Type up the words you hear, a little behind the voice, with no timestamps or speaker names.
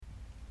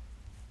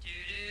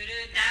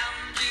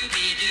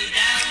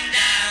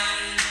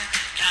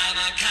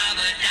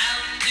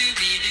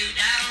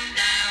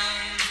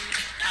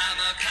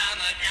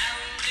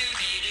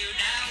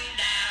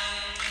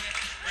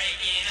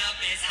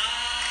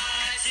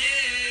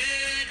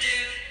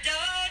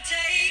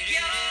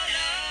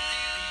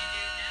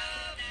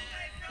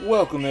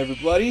Welcome,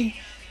 everybody.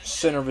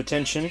 Center of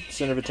Attention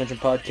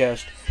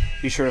Podcast.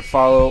 Be sure to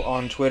follow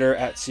on Twitter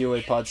at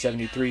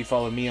COAPod73.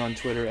 Follow me on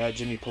Twitter at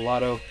Jimmy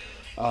Pilato.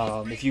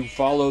 If you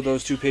follow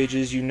those two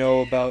pages, you know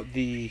about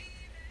the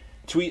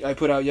tweet I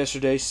put out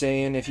yesterday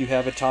saying if you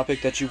have a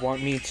topic that you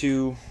want me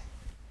to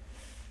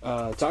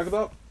talk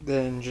about,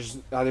 then just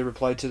either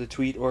reply to the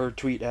tweet or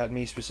tweet at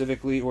me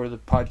specifically or the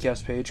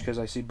podcast page because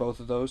I see both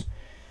of those.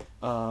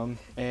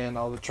 And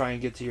I'll try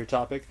and get to your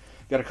topic.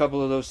 Got a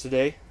couple of those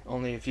today.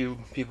 Only a few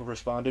people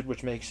responded,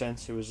 which makes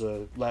sense. It was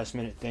a last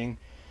minute thing.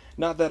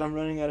 Not that I'm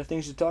running out of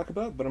things to talk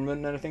about, but I'm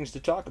running out of things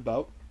to talk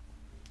about.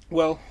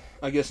 Well,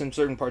 I guess in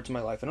certain parts of my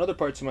life. In other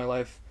parts of my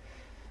life,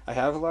 I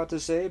have a lot to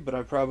say, but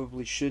I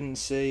probably shouldn't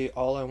say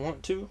all I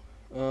want to.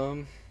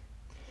 And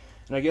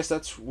I guess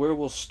that's where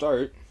we'll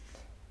start.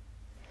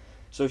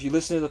 So if you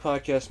listen to the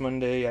podcast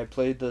Monday, I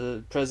played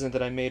the present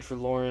that I made for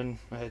Lauren.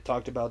 I had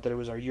talked about that it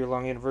was our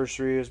year-long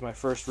anniversary. It was my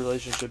first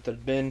relationship that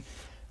had been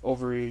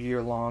over a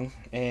year long.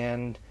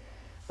 And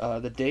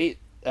the date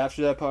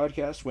after that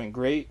podcast went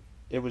great.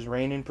 It was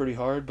raining pretty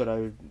hard, but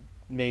I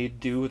made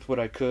do with what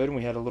I could. And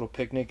we had a little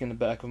picnic in the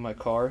back of my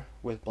car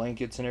with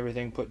blankets and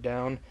everything put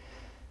down.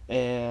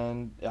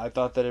 And I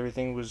thought that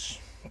everything was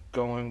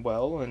going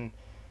well. And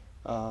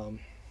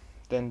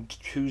then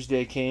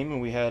Tuesday came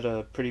and we had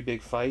a pretty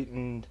big fight,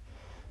 and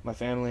my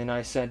family and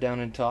I sat down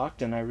and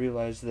talked, and I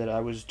realized that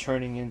I was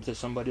turning into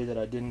somebody that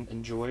I didn't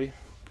enjoy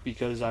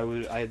because I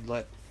had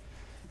let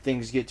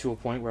things get to a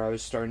point where I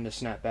was starting to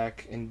snap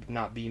back and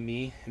not be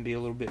me and be a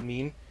little bit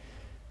mean.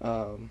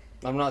 I'm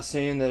not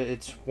saying that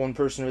it's one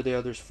person or the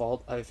other's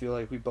fault. I feel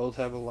like we both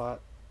have a lot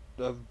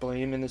of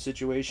blame in the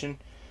situation,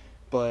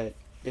 but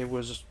it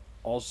was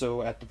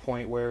also at the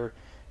point where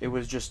it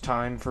was just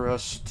time for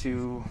us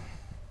to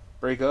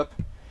break up.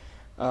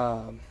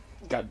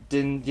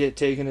 Didn't get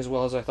taken as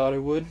well as I thought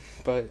it would,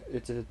 but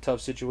it's a tough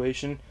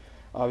situation.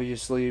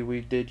 Obviously,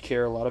 we did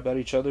care a lot about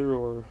each other,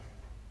 or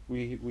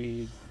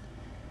we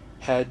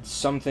had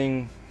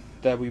something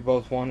that we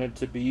both wanted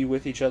to be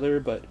with each other,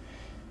 but it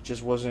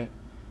just wasn't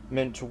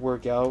meant to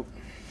work out.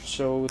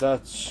 So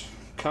that's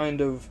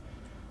kind of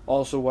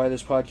also why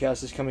this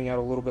podcast is coming out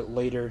a little bit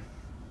later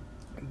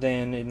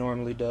than it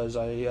normally does.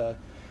 I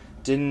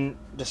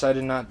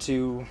decided not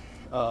to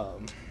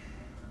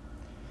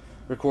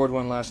record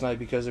one last night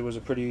because it was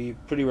a pretty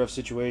rough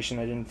situation.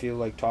 I didn't feel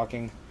like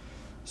talking,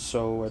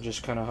 so I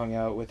just kind of hung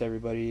out with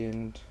everybody,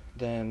 and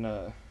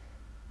then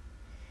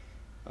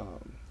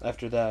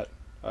after that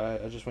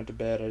I just went to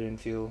bed. I didn't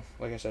feel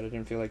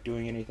like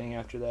doing anything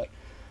after that,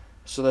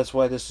 so that's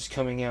why this is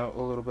coming out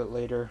a little bit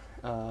later.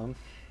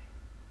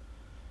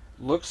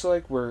 Looks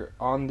like we're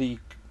on the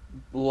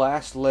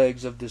last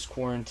legs of this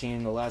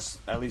quarantine,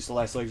 at least the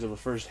last legs of the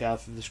first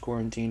half of this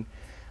quarantine.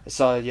 I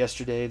saw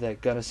yesterday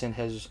that Gunnison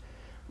has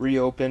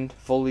reopened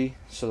fully,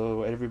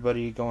 so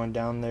everybody going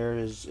down there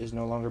is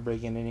no longer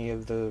breaking any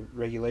of the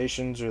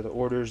regulations or the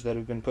orders that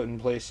have been put in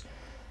place.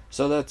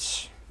 So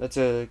that's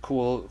a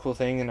cool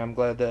thing, and I'm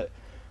glad that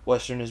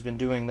Western has been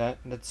doing that.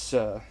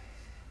 I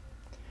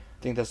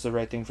think that's the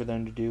right thing for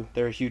them to do.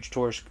 They're a huge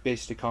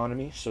tourist-based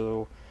economy,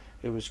 so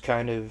it was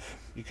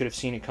you could have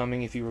seen it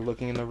coming if you were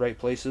looking in the right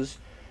places,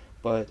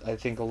 but I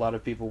think a lot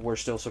of people were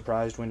still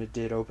surprised when it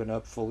did open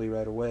up fully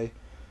right away.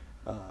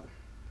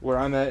 Where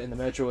I'm at in the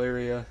metro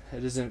area,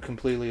 it isn't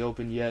completely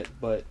open yet,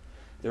 but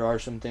there are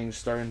some things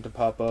starting to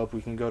pop up.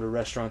 We can go to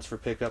restaurants for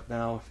pickup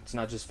now. It's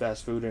not just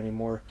fast food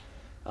anymore.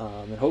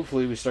 And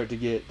hopefully we start to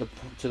get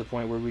to the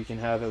point where we can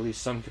have at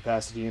least some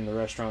capacity in the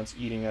restaurants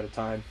eating at a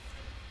time.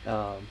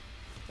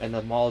 And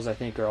the malls, I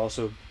think, are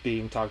also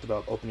being talked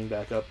about opening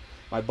back up.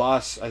 My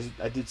boss,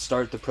 I did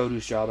start the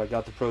produce job. I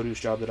got the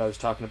produce job that I was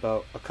talking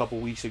about a couple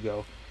weeks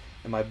ago.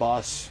 And my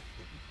boss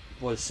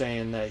was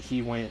saying that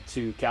he went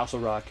to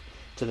Castle Rock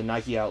to the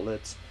Nike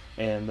outlets,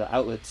 and the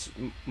outlets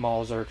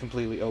malls are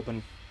completely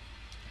open,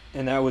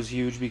 and that was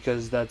huge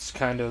because that's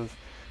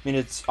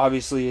it's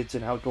obviously it's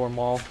an outdoor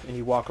mall and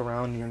you walk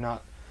around and you're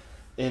not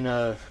in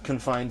a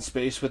confined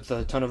space with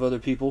a ton of other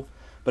people,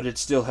 but it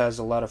still has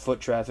a lot of foot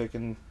traffic,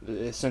 and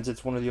since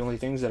it's one of the only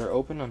things that are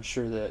open, I'm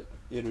sure that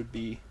it would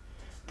be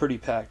pretty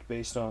packed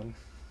based on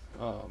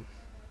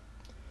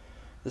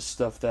the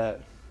stuff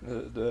that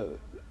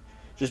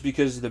just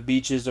because the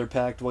beaches are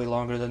packed way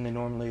longer than they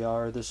normally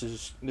are. This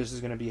is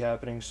going to be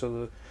happening,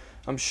 so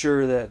I'm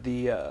sure that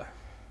the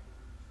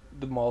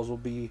malls will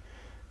be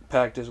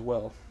packed as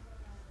well.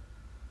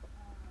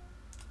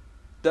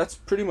 That's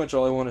pretty much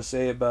all I want to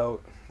say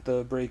about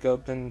the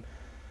breakup and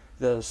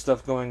the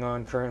stuff going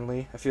on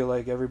currently. I feel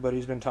like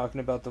everybody's been talking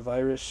about the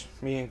virus,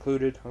 me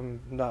included. I'm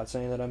not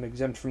saying that I'm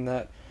exempt from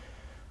that,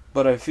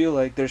 but I feel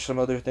like there's some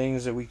other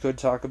things that we could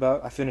talk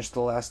about. I finished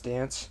The Last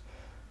Dance,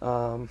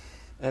 and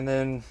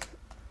then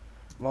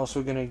I'm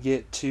also going to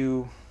get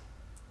to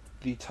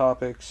the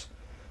topics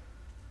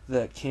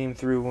that came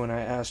through when I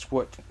asked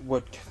what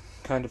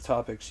kind of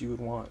topics you would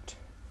want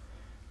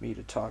me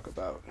to talk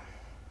about.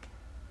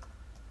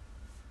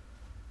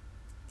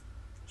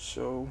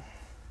 So,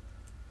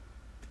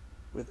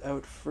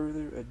 without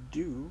further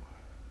ado,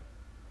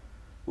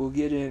 we'll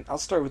get in. I'll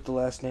start with The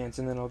Last Dance,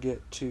 and then I'll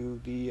get to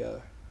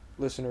the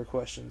listener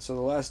questions. So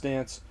The Last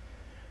Dance,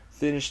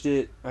 finished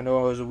it. I know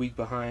I was a week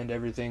behind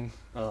everything,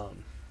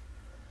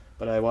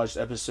 but I watched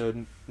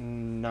episode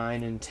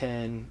 9 and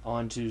 10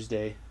 on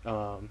Tuesday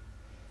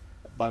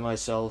by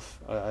myself.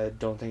 I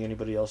don't think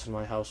anybody else in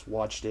my house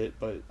watched it,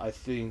 but I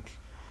think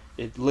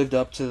it lived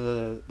up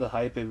to the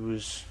hype.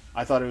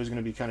 I thought it was going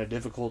to be kind of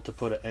difficult to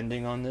put an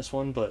ending on this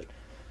one, but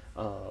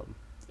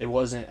it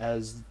wasn't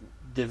as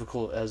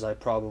difficult as I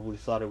probably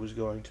thought it was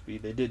going to be.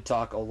 They did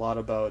talk a lot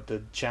about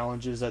the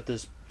challenges that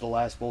the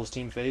last Bulls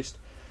team faced,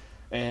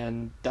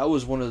 and that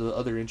was one of the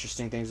other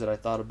interesting things that I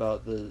thought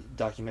about the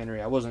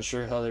documentary. I wasn't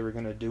sure how they were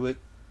going to do it.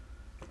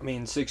 I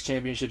mean, 6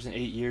 championships in 8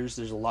 years,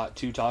 there's a lot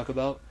to talk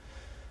about,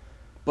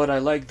 but I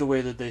liked the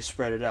way that they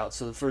spread it out.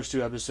 So the first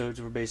 2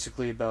 episodes were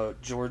basically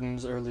about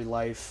Jordan's early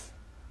life,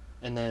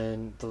 and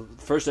then the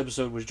first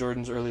episode was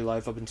Jordan's early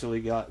life up until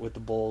he got with the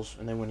Bulls,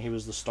 and then when he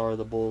was the star of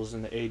the Bulls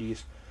in the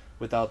 80s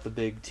without the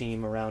big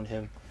team around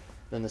him.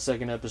 Then the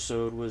second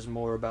episode was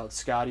more about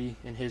Scottie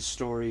and his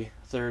story.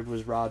 Third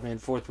was Rodman.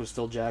 Fourth was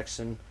Phil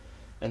Jackson.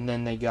 And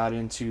then they got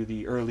into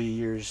the early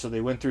years. So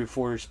they went through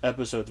 4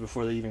 episodes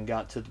before they even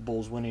got to the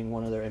Bulls winning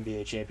one of their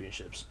NBA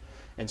championships.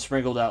 And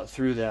sprinkled out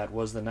through that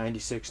was the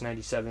 96,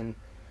 97,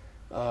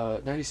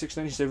 or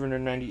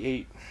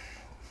 98,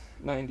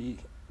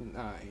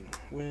 99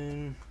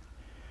 win,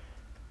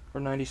 or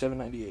 97,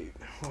 98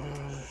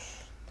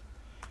 was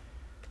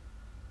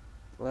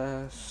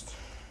last.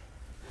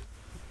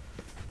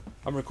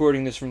 I'm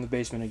recording this from the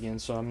basement again,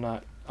 so I'm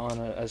not on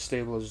as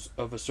stable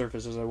of a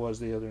surface as I was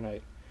the other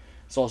night.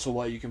 It's also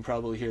why you can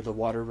probably hear the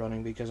water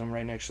running, because I'm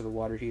right next to the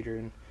water heater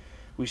and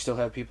we still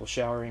have people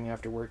showering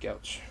after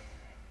workouts.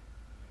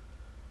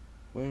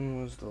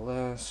 When was the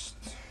last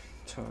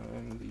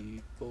time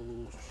the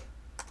Bulls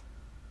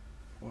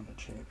won a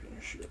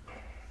championship?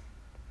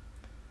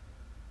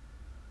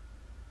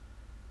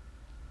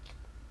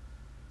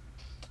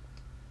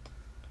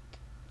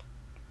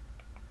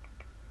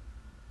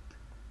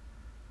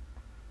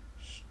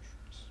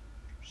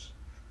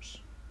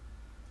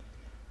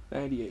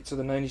 '98. So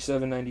the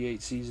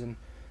 97-98 season,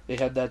 they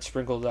had that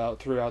sprinkled out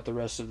throughout the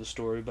rest of the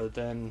story. But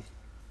then,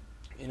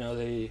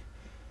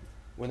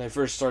 when they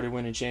first started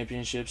winning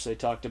championships, they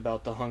talked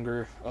about the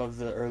hunger of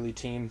the early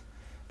team,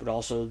 but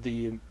also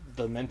the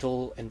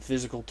mental and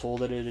physical toll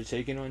that it had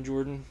taken on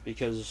Jordan,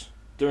 because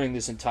during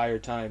this entire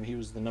time he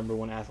was the number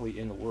 1 athlete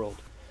in the world.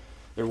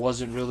 There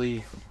wasn't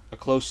really a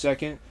close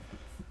second,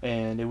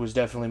 and it was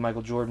definitely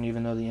Michael Jordan,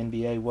 even though the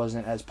NBA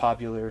wasn't as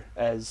popular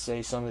as,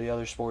 say, some of the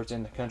other sports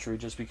in the country,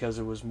 just because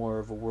it was more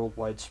of a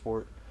worldwide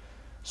sport.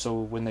 So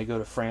when they go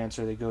to France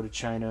or they go to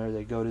China or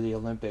they go to the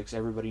Olympics,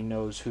 everybody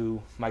knows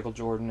who Michael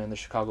Jordan and the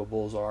Chicago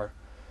Bulls are.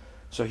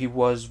 So he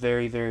was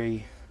very,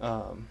 very,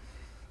 very,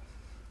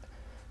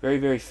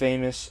 very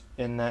famous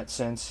in that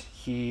sense.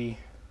 He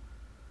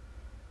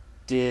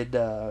did.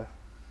 They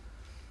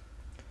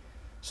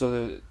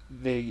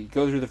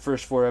go through the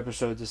first 4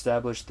 episodes,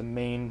 establish the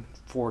main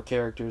 4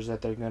 characters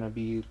that they're going to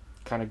be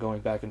kind of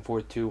going back and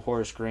forth to.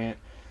 Horace Grant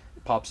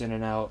pops in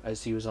and out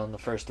as he was on the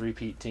first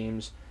 3-peat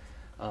teams.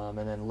 And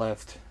then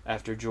left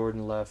after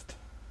Jordan left.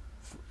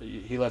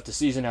 He left the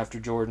season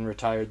after Jordan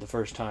retired the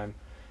first time,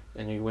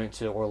 and he went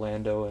to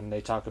Orlando, and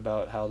they talk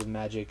about how the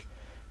Magic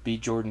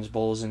beat Jordan's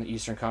Bulls in the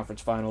Eastern Conference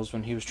Finals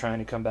when he was trying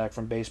to come back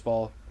from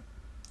baseball.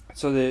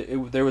 So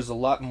there was a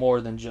lot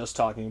more than just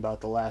talking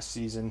about the last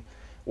season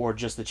or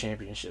just the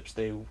championships.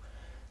 They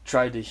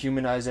tried to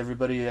humanize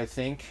everybody, I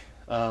think.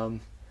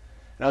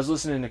 And I was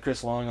listening to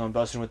Chris Long on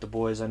Bussin' with the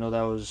Boys. I know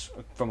that was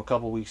from a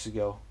couple weeks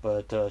ago,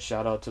 but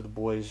shout out to the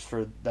boys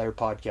for their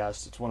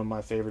podcast. It's one of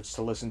my favorites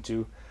to listen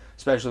to,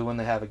 especially when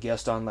they have a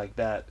guest on like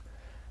that.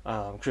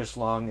 Chris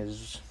Long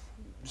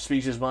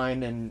speaks his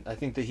mind, and I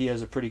think that he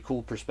has a pretty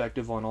cool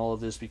perspective on all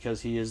of this,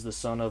 because he is the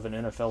son of an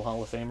NFL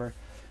Hall of Famer, and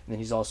then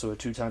he's also a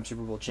 2-time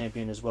Super Bowl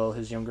champion as well.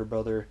 His younger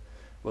brother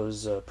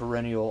was a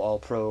perennial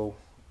All-Pro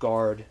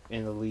guard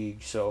in the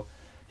league, so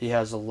he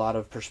has a lot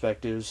of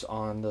perspectives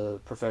on the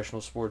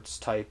professional sports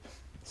type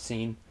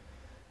scene,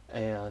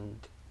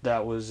 and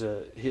that was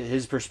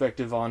his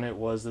perspective on it.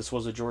 This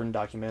was a Jordan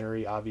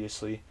documentary,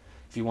 obviously.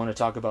 If you want to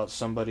talk about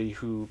somebody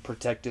who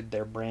protected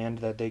their brand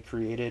that they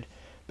created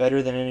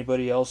better than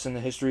anybody else in the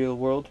history of the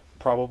world,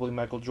 probably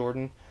Michael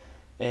Jordan,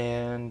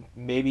 and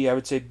maybe I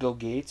would say Bill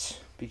Gates,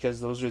 because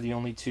those are the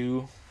only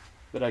 2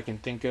 that I can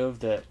think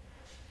of that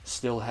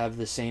still have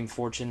the same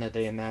fortune that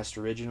they amassed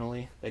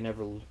originally. They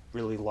never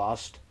really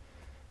lost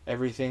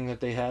everything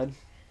that they had.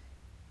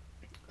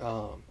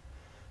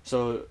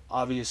 So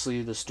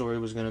obviously the story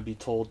was going to be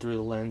told through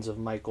the lens of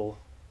Michael.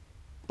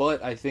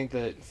 But I think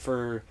that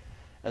for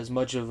as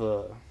much of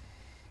a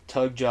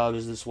tug job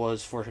as this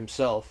was for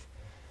himself,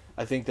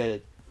 I think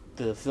that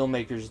the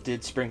filmmakers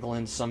did sprinkle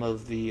in some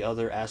of the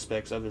other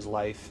aspects of his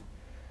life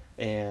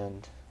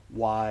and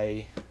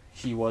why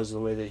he was the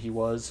way that he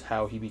was,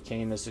 how he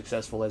became as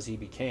successful as he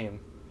became.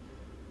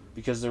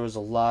 Because there was a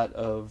lot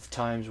of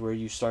times where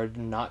you started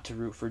not to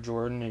root for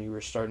Jordan and you were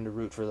starting to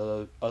root for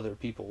the other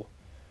people.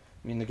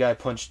 I mean, the guy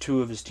punched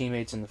two of his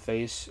teammates in the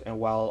face, and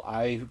while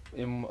I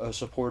am a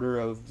supporter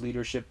of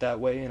leadership that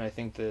way, and I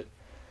think that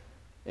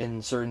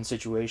in certain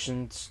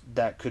situations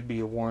that could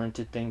be a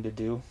warranted thing to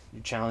do,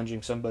 you're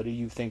challenging somebody,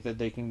 you think that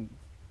they can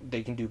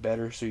do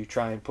better, so you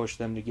try and push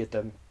them to get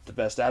them the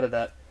best out of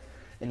that.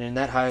 And in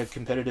that high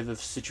competitive of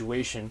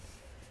situation,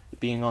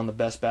 being on the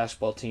best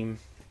basketball team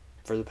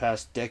for the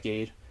past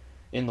decade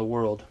in the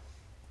world,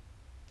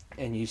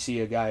 and you see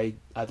a guy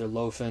either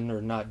loafing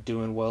or not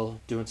doing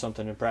well, doing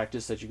something in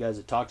practice that you guys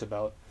had talked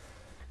about,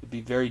 it'd be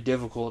very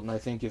difficult. And I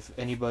think if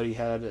anybody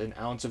had an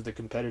ounce of the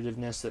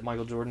competitiveness that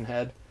Michael Jordan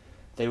had,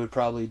 they would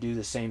probably do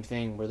the same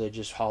thing where they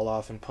just haul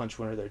off and punch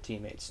one of their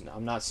teammates. Now,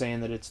 I'm not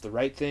saying that it's the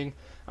right thing.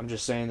 I'm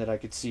just saying that I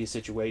could see a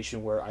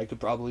situation where I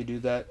could probably do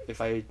that if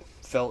I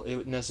felt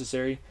it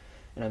necessary.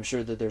 And I'm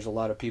sure that there's a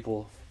lot of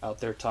people out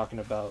there talking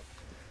about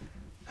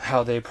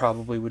how they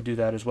probably would do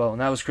that as well. And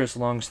that was Chris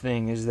Long's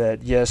thing, is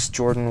that, yes,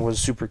 Jordan was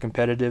super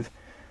competitive,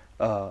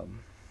 but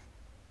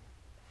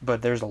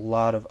there's a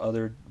lot of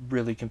other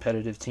really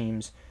competitive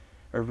teams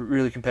or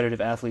really competitive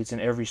athletes in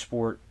every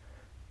sport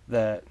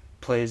that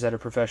plays at a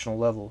professional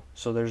level.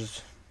 So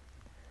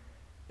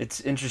it's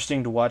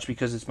interesting to watch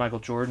because it's Michael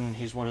Jordan.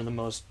 He's one of the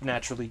most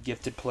naturally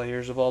gifted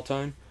players of all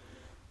time,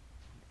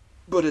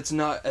 but it's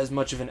not as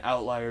much of an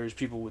outlier as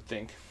people would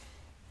think.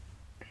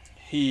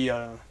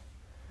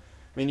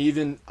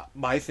 Even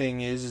my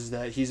thing is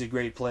that he's a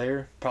great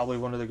player, probably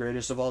one of the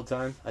greatest of all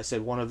time. I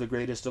said one of the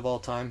greatest of all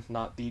time,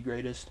 not the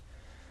greatest,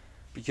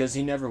 because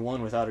he never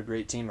won without a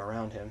great team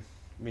around him.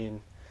 I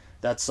mean,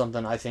 that's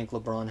something I think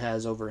LeBron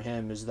has over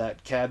him, is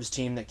that Cavs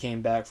team that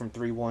came back from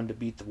 3-1 to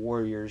beat the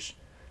Warriors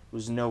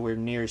was nowhere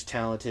near as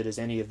talented as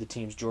any of the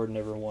teams Jordan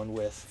ever won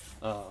with.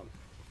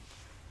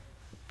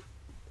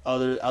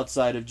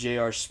 Outside of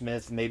J.R.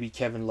 Smith, maybe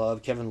Kevin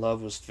Love. Kevin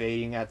Love was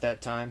fading at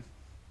that time.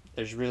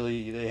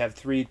 They have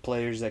three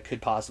players that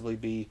could possibly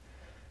be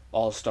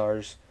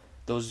all-stars.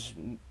 Those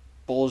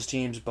Bulls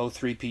teams both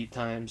three-peat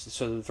times.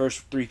 So the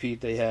first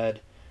three-peat they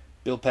had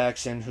Bill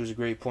Paxson, who's a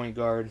great point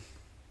guard.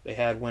 They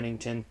had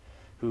Wennington,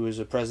 who is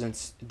a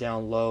presence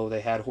down low.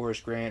 They had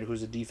Horace Grant,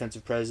 who's a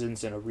defensive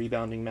presence and a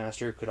rebounding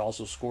master, could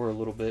also score a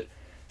little bit.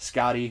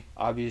 Scotty,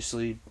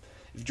 obviously,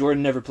 if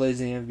Jordan never plays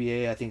in the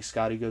NBA, I think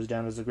Scotty goes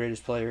down as the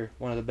greatest player,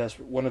 one of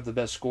the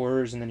best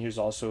scorers, and then he was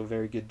also a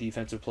very good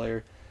defensive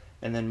player.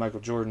 And then Michael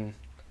Jordan.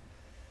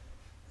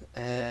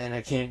 And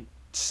I can't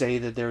say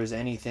that there was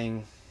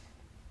anything,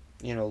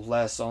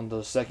 less on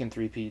the second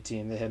three-peat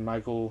team. They had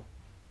Michael,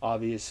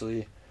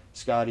 obviously,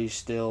 Scotty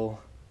still.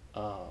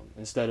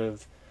 Instead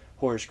of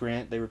Horace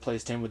Grant, they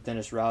replaced him with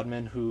Dennis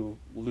Rodman, who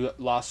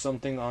lost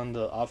something on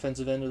the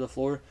offensive end of the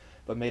floor,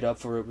 but made up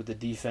for it with the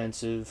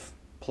defensive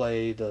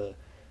play, the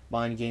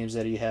mind games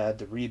that he had,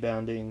 the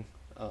rebounding.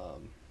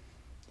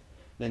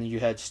 Then you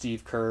had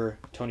Steve Kerr,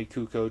 Tony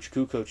Kukoc.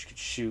 Kukoc could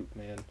shoot,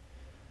 man.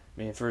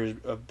 I mean, for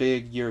a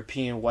big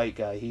European white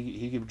guy,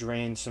 he could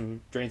drain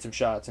some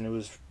shots, and it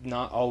was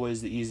not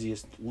always the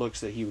easiest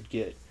looks that he would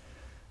get,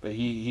 but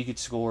he could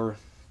score.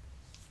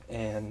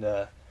 And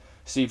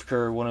Steve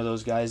Kerr, one of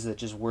those guys that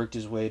just worked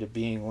his way to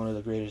being one of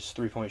the greatest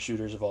three-point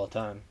shooters of all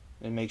time.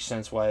 It makes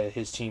sense why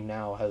his team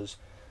now has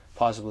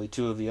possibly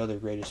two of the other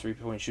greatest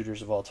three-point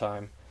shooters of all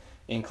time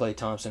in Klay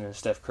Thompson and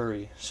Steph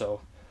Curry.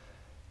 So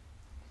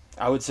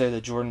I would say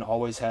that Jordan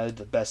always had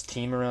the best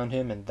team around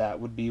him, and that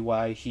would be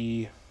why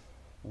he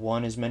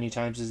won as many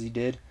times as he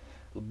did.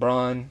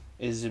 LeBron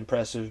is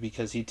impressive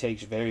because he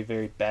takes very,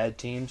 very bad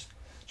teams,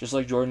 just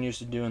like Jordan used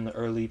to do in the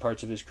early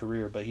parts of his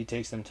career, but he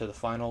takes them to the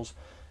finals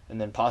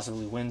and then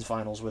possibly wins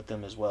finals with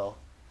them as well.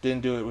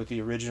 Didn't do it with the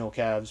original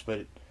Cavs,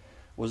 but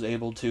was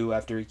able to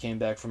after he came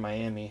back from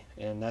Miami.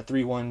 And that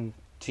 3-1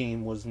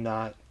 team was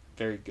not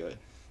very good.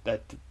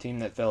 That team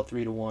that fell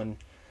 3-1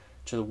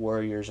 to the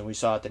Warriors, and we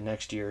saw it the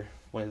next year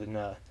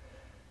when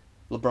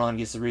LeBron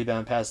gets the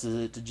rebound, passes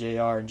it to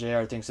JR, and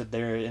JR thinks that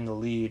they're in the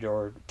lead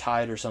or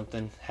tied or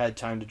something, had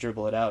time to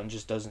dribble it out and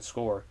just doesn't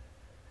score.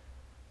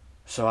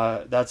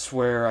 So that's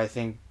where I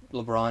think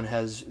LeBron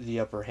has the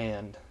upper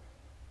hand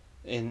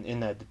in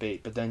that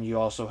debate. But then you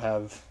also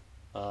have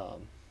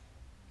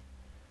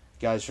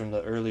guys from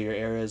the earlier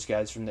eras,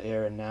 guys from the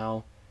era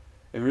now.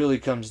 It really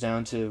comes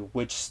down to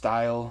which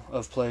style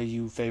of play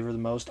you favor the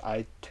most.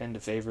 I tend to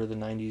favor the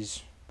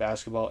 90s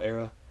basketball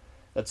era.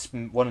 That's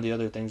one of the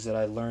other things that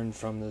I learned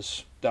from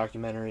this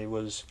documentary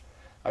was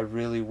I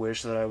really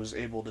wish that I was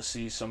able to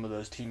see some of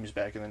those teams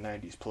back in the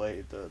 90s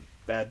play. The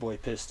Bad Boy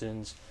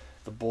Pistons,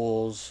 the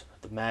Bulls,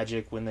 the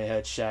Magic when they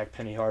had Shaq,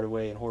 Penny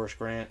Hardaway, and Horace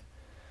Grant.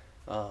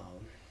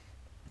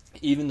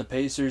 Even the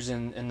Pacers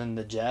and then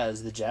the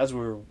Jazz. The Jazz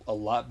were a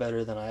lot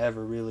better than I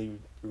ever really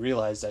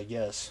realized, I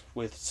guess,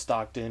 with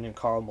Stockton and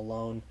Karl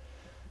Malone.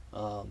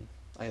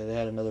 They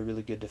had another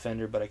really good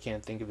defender, but I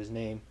can't think of his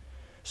name.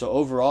 So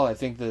overall, I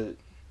think that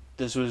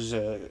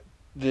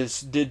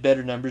this did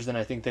better numbers than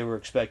I think they were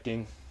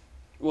expecting.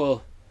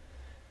 Well,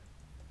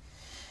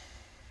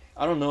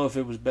 I don't know if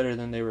it was better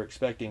than they were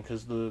expecting,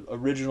 because the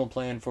original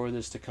plan for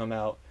this to come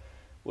out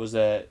was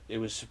that it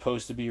was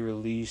supposed to be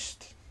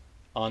released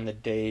on the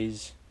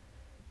days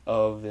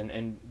of the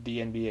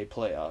NBA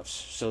playoffs.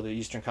 So the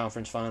Eastern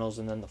Conference Finals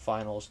and then the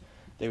Finals,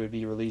 they would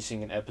be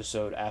releasing an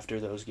episode after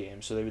those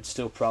games. So they would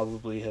still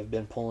probably have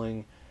been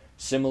pulling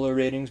similar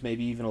ratings,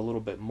 maybe even a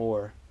little bit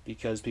more,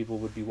 because people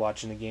would be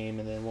watching the game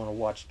and then want to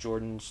watch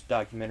Jordan's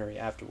documentary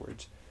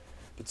afterwards.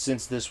 But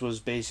since this was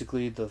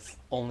basically the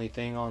only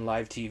thing on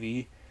live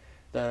TV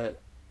that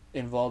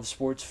involved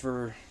sports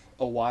for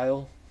a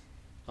while,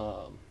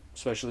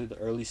 especially the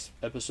early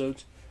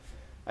episodes,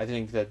 I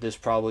think that this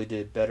probably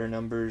did better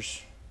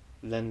numbers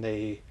than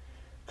they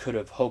could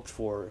have hoped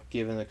for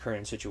given the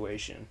current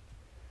situation.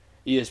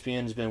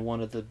 ESPN has been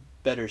one of the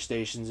better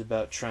stations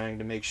about trying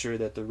to make sure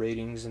that the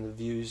ratings and the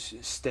views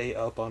stay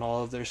up on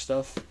all of their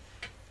stuff.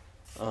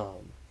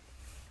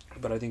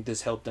 But I think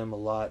this helped them a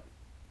lot.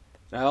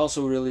 I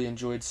also really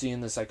enjoyed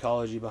seeing the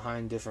psychology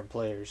behind different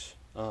players.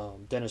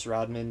 Dennis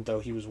Rodman, though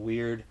he was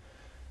weird,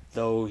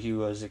 though he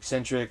was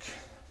eccentric,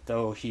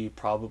 though he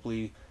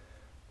probably,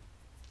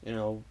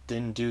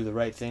 didn't do the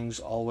right things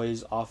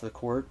always off the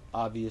court,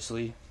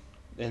 obviously.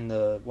 In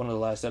one of the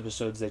last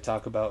episodes, they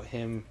talk about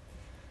him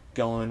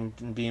going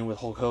and being with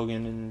Hulk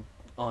Hogan and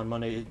on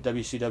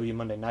WCW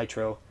Monday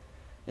Nitro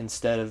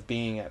instead of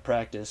being at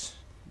practice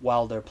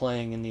while they're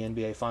playing in the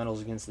NBA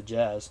Finals against the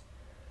Jazz.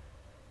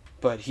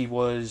 But he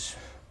was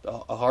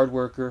a hard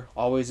worker,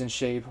 always in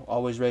shape,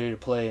 always ready to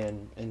play,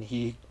 and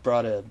he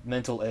brought a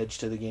mental edge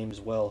to the game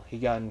as well. He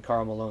got in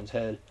Karl Malone's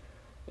head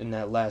in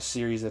that last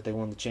series that they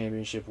won the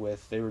championship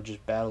with. They were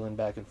just battling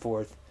back and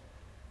forth.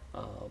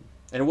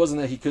 And it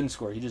wasn't that he couldn't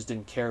score, he just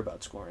didn't care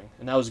about scoring.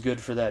 And that was good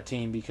for that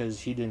team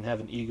because he didn't have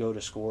an ego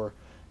to score.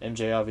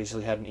 MJ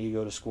obviously had an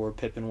ego to score.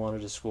 Pippen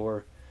wanted to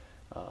score.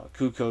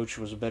 Kukoc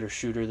was a better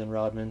shooter than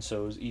Rodman,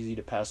 so it was easy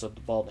to pass up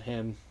the ball to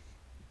him.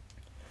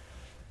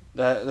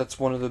 That's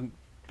one of the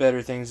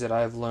better things that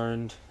I've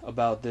learned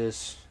about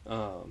this.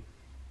 And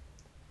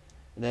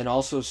then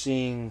also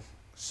seeing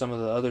some of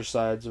the other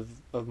sides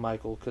of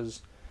Michael,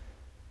 because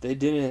they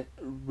didn't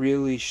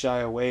really shy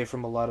away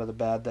from a lot of the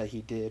bad that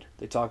he did.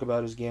 They talk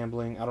about his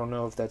gambling. I don't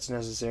know if that's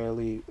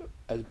necessarily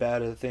as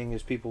bad a thing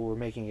as people were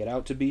making it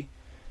out to be,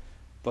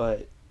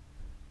 but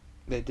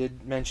they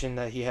did mention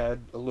that he had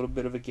a little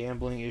bit of a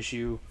gambling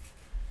issue.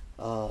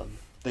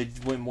 They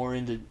went more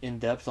in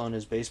depth on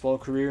his baseball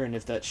career, and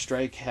if that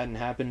strike hadn't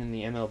happened in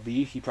the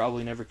MLB, he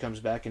probably never comes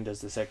back and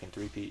does the second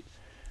three-peat.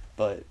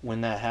 But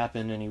when that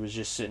happened and he was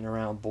just sitting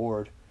around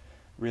bored,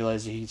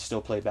 realizing he'd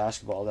still play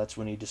basketball, that's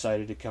when he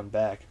decided to come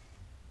back.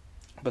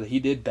 But he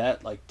did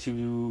bat like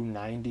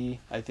 290,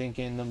 I think,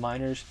 in the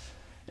minors.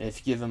 And if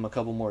you give him a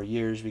couple more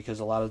years, because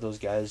a lot of those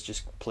guys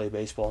just play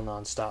baseball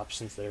nonstop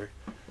since they're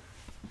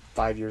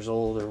 5 years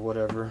old or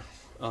whatever,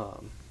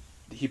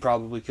 he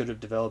probably could have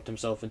developed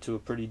himself into a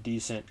pretty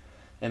decent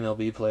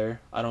MLB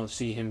player. I don't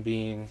see him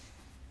being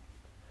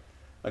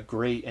a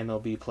great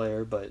MLB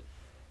player, but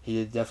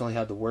he definitely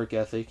had the work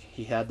ethic.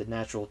 He had the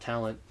natural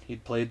talent.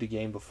 He'd played the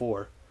game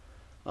before.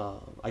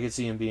 I could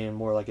see him being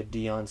more like a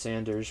Deion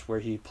Sanders, where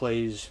he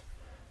plays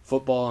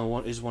football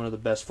and is one of the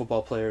best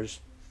football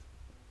players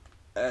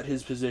at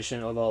his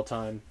position of all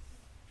time,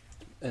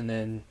 and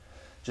then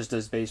just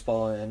does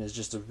baseball and is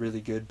just a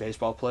really good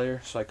baseball player.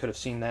 So I could have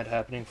seen that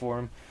happening for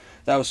him.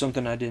 That was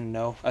something I didn't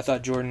know. I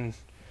thought Jordan,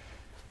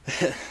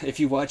 if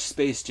you watch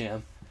Space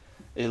Jam,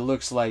 it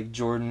looks like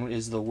Jordan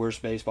is the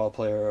worst baseball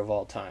player of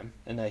all time,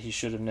 and that he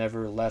should have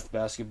never left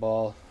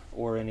basketball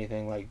or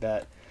anything like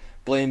that.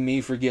 Blame me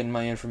for getting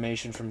my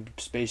information from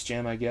Space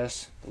Jam, I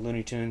guess. The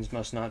Looney Tunes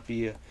must not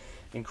be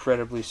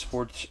incredibly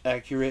sports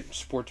accurate,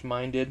 sports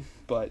minded,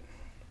 but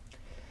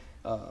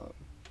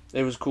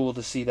it was cool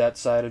to see that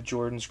side of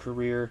Jordan's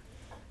career,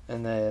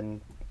 and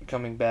then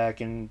coming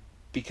back and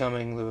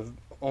becoming the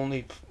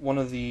only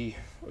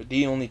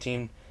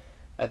team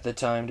at the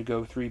time to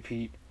go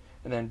three-peat,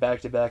 and then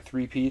back-to-back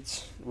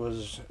three-peats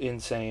was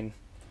insane.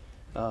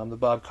 The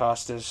Bob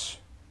Costas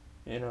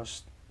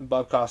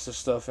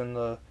stuff in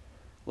the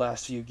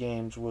last few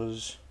games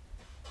was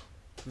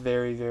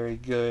very, very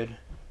good.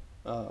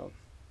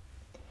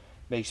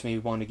 Makes me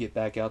want to get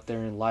back out there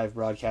and live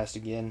broadcast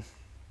again.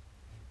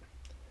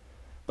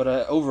 But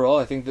overall,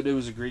 I think that it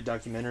was a great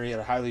documentary.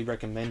 I highly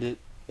recommend it.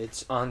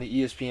 It's on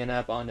the ESPN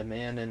app on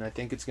demand, and I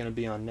think it's going to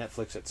be on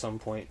Netflix at some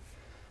point.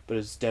 But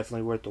it's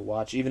definitely worth the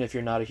watch, even if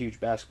you're not a huge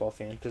basketball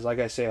fan. Because like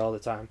I say all the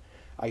time,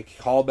 I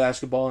call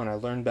basketball and I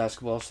learn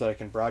basketball so that I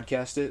can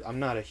broadcast it. I'm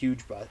not a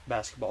huge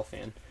basketball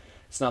fan.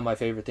 It's not my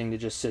favorite thing to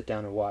just sit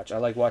down and watch. I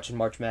like watching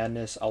March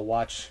Madness. I'll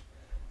watch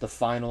the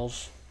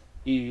finals,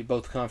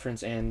 both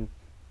conference and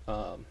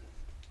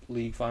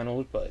league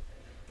finals. But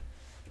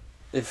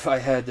if I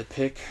had to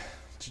pick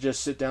to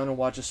just sit down and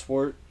watch a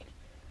sport,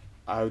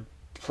 I would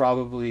it'd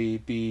probably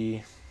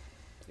be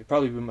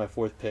my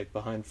fourth pick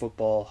behind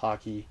football,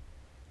 hockey,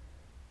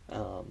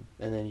 and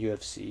then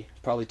UFC.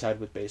 Probably tied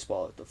with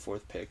baseball at the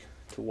fourth pick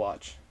to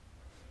watch.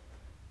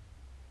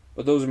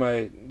 But those are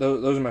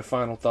my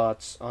final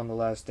thoughts on The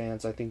Last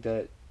Dance. I think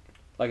that,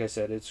 like I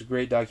said, it's a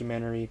great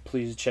documentary.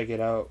 Please check it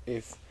out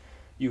if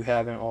you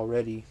haven't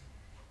already.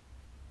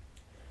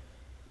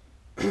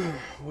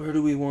 Where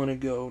do we want to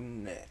go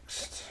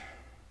next?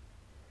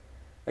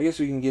 I guess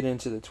we can get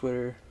into the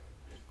Twitter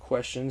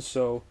questions.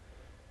 So,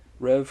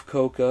 Rev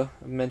Coca,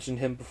 I mentioned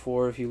him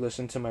before. If you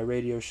listen to my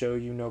radio show,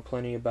 you know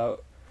plenty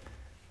about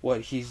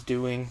what he's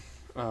doing,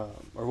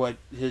 or what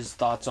his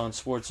thoughts on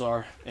sports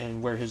are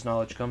and where his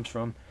knowledge comes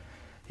from.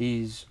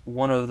 He's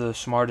one of the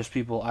smartest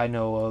people I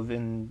know of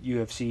in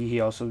UFC.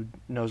 He also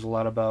knows a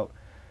lot about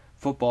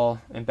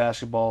football and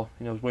basketball.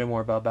 He knows way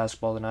more about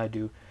basketball than I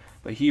do.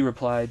 But he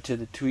replied to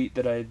the tweet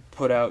that I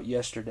put out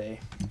yesterday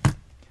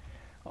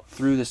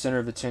through the Center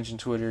of Attention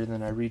Twitter, and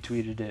then I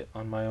retweeted it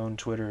on my own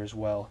Twitter as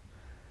well.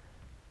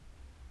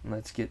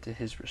 Let's get to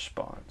his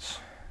response.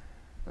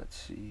 Let's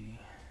see.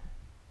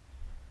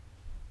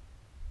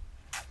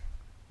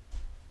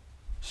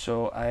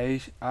 So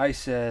I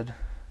said,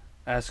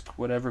 ask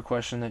whatever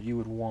question that you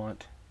would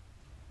want.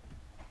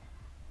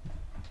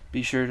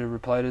 Be sure to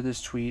reply to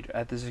this tweet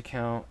at this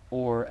account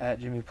or at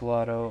Jimmy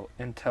Pilato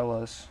and tell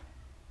us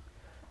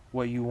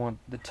what you want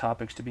the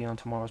topics to be on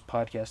tomorrow's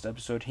podcast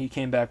episode. He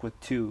came back with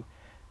 2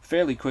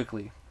 fairly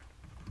quickly.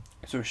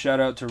 So shout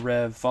out to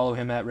Rev. Follow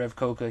him at Rev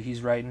Coca.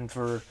 He's writing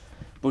for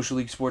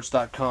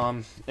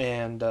BushLeagueSports.com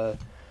and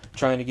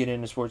trying to get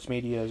into sports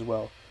media as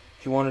well.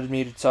 He wanted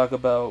me to talk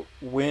about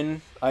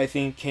when I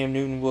think Cam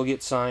Newton will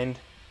get signed.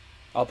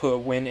 I'll put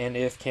when and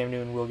if Cam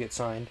Newton will get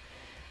signed.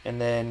 And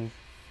then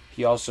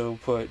he also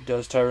put,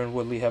 does Tyron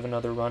Woodley have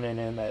another run in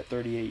him at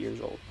 38 years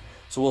old?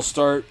 So we'll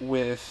start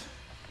with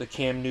the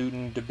Cam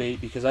Newton debate,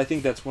 because I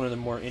think that's one of the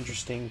more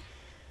interesting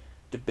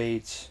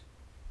debates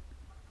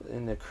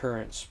in the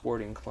current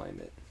sporting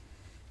climate.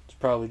 It's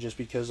probably just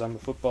because I'm a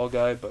football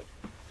guy, but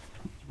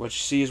what you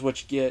see is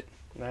what you get,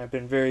 and I've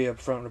been very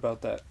upfront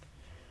about that.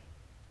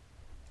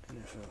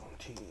 NFL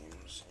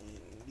teams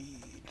in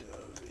need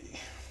of a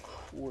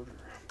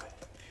quarterback.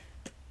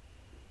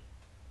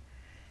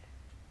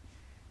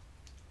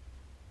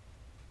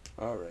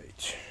 All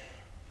right.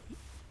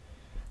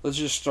 Let's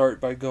just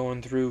start by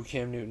going through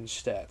Cam Newton's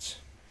stats.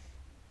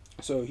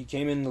 So he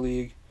came in the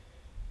league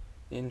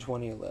in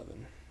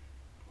 2011.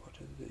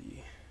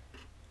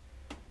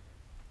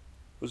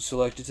 Was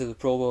selected to the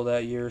Pro Bowl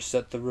that year,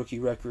 set the rookie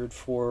record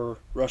for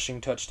rushing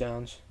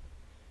touchdowns.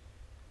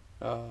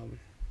 And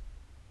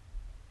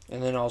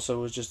then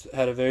also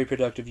had a very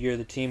productive year.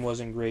 The team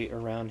wasn't great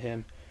around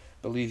him.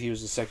 I believe he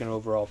was the 2nd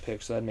overall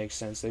pick, so that makes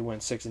sense. They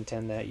went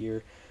 6-10 that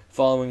year.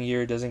 Following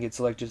year, doesn't get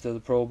selected to the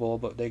Pro Bowl,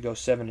 but they go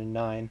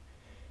 7-9.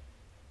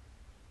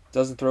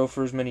 Doesn't throw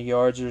for as many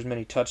yards or as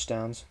many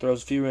touchdowns.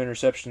 Throws fewer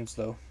interceptions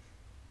though.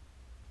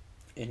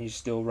 And he's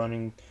still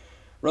running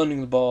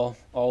the ball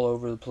all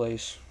over the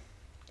place.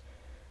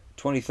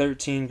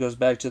 2013 goes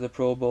back to the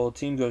Pro Bowl.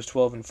 Team goes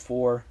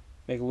 12-4.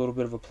 Make a little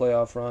bit of a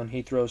playoff run.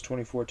 He throws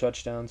 24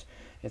 touchdowns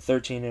and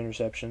 13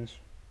 interceptions.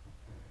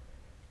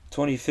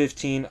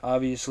 2015,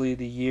 obviously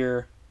the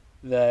year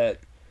that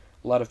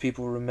a lot of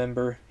people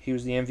remember. He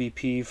was the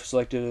MVP,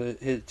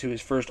 selected to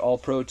his first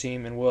All-Pro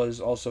team, and was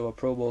also a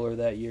Pro Bowler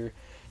that year.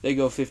 They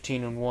go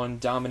 15-1,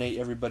 dominate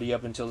everybody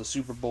up until the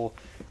Super Bowl,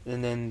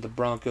 and then the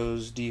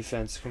Broncos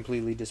defense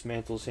completely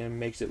dismantles him,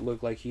 makes it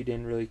look like he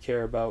didn't really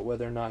care about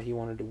whether or not he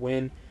wanted to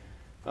win.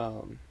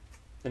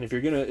 And if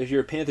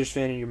you're a Panthers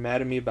fan and you're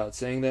mad at me about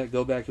saying that,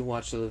 go back and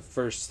watch the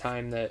first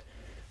time that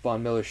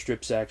Von Miller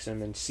strip sacks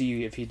him and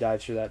see if he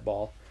dives for that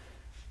ball.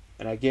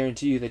 And I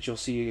guarantee you that you'll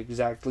see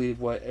exactly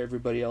what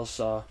everybody else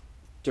saw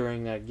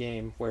during that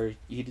game, where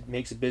he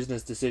makes a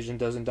business decision,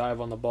 doesn't dive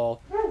on the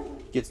ball,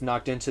 gets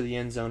knocked into the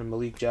end zone, and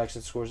Malik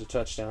Jackson scores a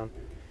touchdown.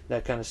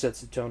 That kind of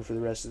sets the tone for the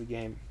rest of the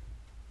game.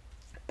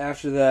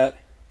 After that,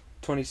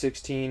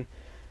 2016,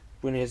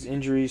 when his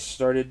injuries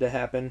started to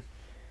happen,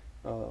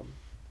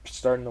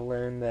 starting to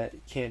learn that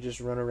you can't just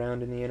run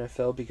around in the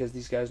NFL because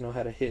these guys know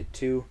how to hit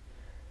too.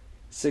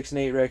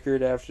 6-8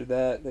 record after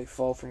that. They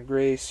fall from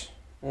grace.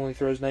 Only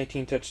throws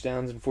 19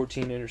 touchdowns and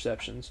 14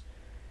 interceptions.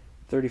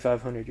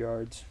 3,500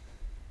 yards.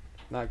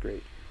 Not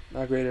great.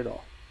 Not great at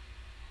all.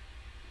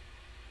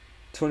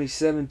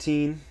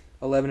 2017,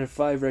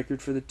 11-5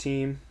 record for the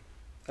team.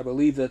 I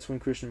believe that's when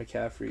Christian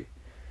McCaffrey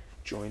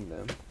joined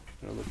them.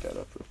 I'm going to look that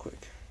up real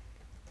quick.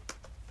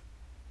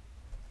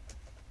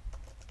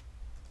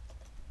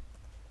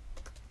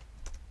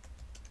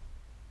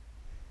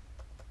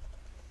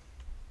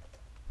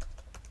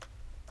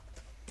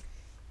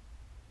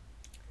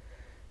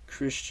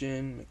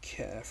 Christian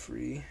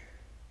McCaffrey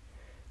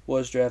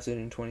was drafted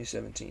in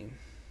 2017.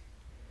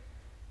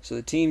 So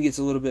the team gets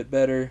a little bit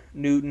better.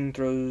 Newton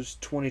throws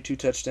 22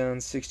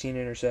 touchdowns, 16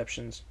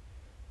 interceptions,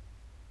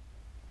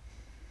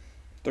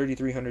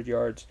 3,300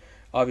 yards,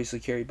 obviously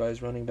carried by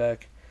his running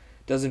back.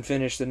 Doesn't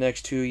finish the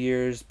next 2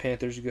 years.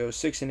 Panthers go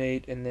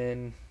 6-8, and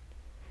then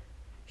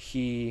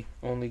he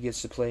only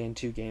gets to play in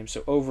 2 games.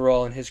 So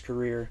overall in his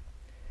career,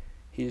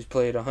 he's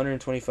played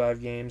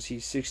 125 games.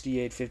 He's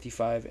 68,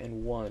 55,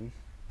 and 1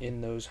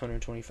 in those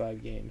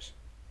 125 games.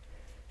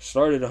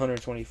 Started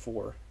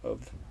 124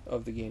 of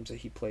the games that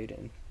he played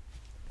in.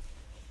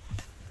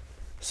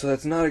 So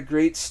that's not a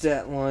great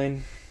stat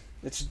line.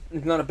 It's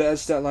not a bad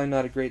stat line,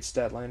 not a great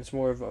stat line. It's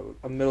more of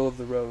a middle of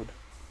the road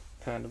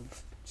kind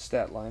of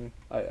stat line,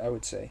 I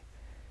would say.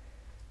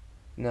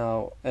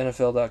 Now,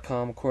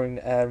 NFL.com, according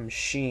to Adam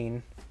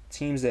Sheen,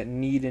 teams that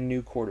need a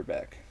new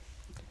quarterback.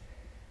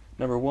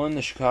 Number 1,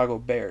 the Chicago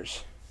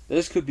Bears.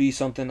 This could be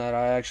something that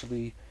I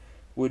actually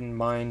wouldn't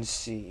mind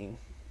seeing.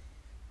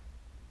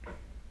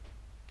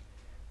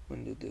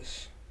 When did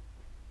this?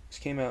 This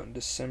came out in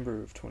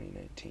December of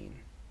 2019.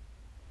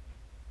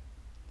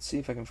 Let's see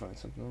if I can find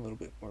something a little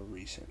bit more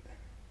recent.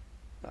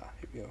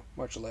 Here we go.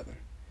 March 11.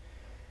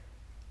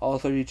 All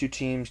 32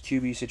 teams,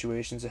 QB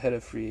situations ahead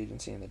of free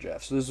agency and the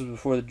draft. So this was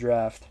before the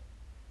draft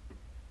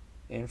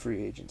and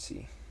free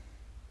agency.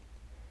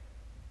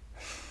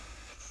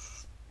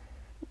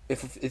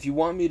 If you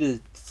want me to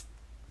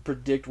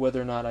predict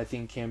whether or not I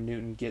think Cam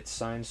Newton gets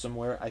signed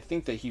somewhere, I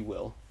think that he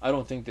will. I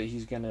don't think that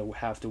he's going to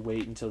have to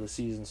wait until the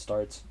season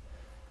starts.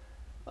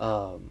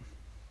 I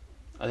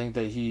think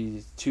that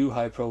he's too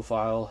high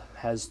profile,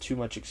 has too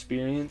much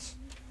experience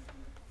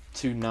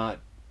to not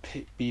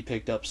be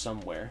picked up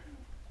somewhere.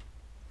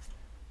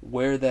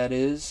 Where that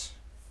is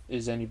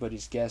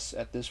anybody's guess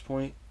at this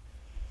point.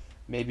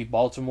 Maybe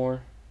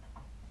Baltimore.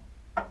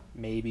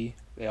 Maybe.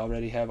 They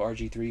already have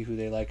RG3, who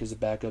they like as a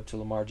backup to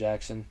Lamar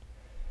Jackson.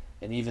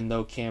 And even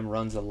though Cam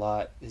runs a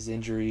lot, his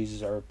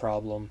injuries are a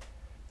problem.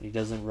 He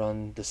doesn't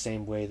run the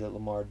same way that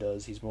Lamar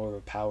does. He's more of a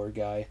power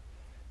guy.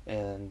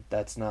 And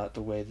that's not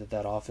the way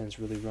that offense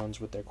really runs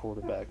with their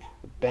quarterback.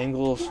 The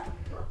Bengals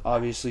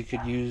obviously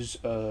could use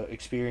an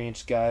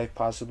experienced guy,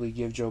 possibly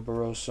give Joe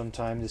Burrow some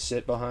time to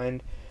sit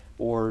behind,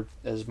 or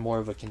as more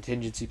of a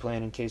contingency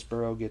plan in case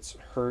Burrow gets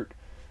hurt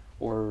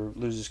or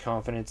loses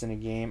confidence in a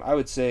game. I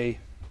would say,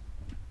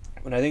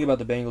 when I think about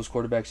the Bengals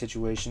quarterback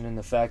situation and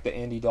the fact that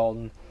Andy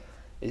Dalton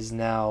is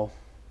now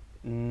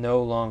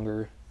no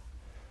longer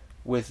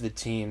with the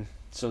team,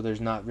 so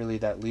there's not really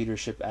that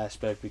leadership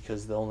aspect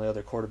because the only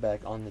other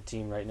quarterback on the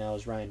team right now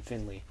is Ryan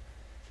Finley.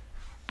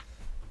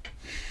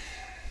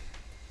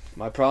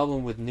 My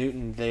problem with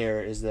Newton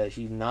there is that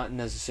he's not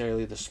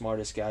necessarily the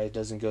smartest guy. It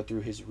doesn't go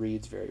through his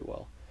reads very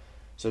well.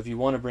 So if you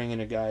want to bring in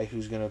a guy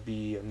who's going to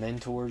be a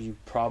mentor, you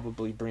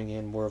probably bring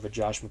in more of a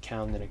Josh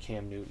McCown than a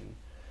Cam Newton.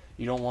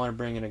 You don't want to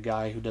bring in a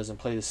guy who doesn't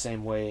play the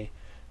same way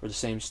or the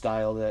same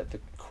style that the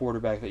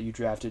quarterback that you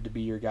drafted to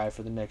be your guy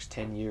for the next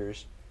 10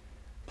 years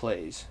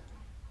plays.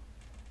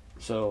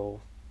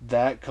 So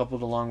that,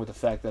 coupled along with the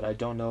fact that I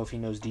don't know if he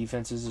knows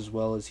defenses as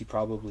well as he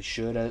probably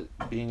should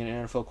at being an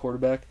NFL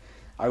quarterback,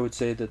 I would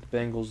say that the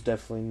Bengals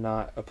definitely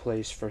not a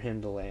place for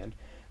him to land.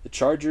 The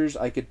Chargers,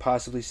 I could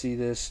possibly see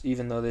this,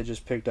 even though they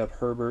just picked up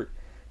Herbert.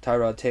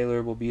 Tyrod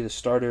Taylor will be the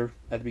starter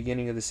at the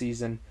beginning of the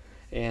season.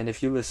 And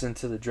if you listen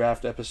to the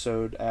draft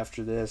episode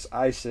after this,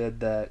 I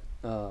said that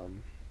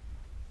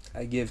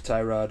I give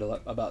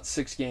Tyrod about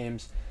 6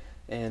 games.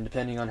 And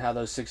depending on how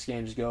those 6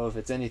 games go, if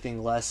it's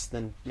anything less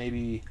than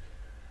maybe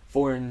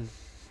 4-2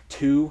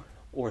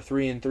 or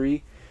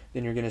 3-3,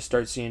 then you're going to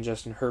start seeing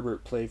Justin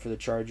Herbert play for the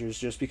Chargers,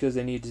 just because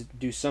they need to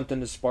do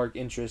something to spark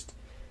interest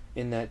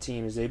in that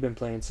team, as they've been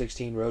playing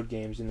 16 road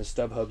games in the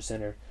StubHub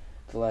Center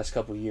for the last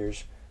couple of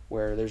years,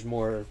 where there's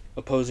more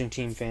opposing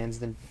team fans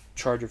than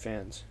Charger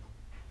fans.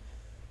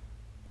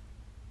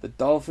 The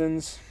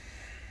Dolphins,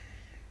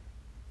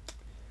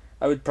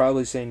 I would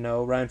probably say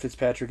no. Ryan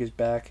Fitzpatrick is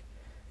back,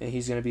 and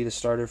he's going to be the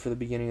starter for the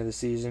beginning of the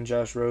season.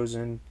 Josh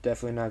Rosen,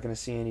 definitely not going to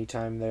see any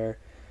time there.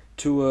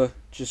 Tua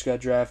just got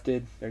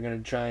drafted. They're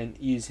going to try and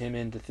ease him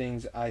into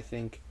things, I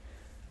think.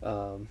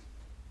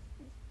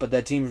 But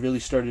that team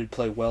really started to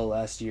play well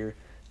last year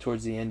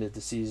towards the end of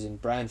the season.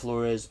 Brian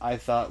Flores, I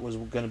thought, was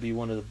going to be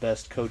one of the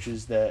best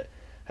coaches that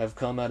have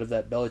come out of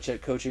that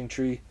Belichick coaching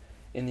tree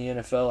in the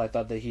NFL. I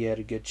thought that he had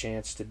a good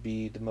chance to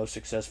be the most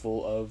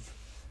successful of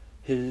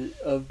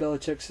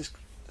Belichick's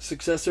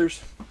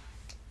successors.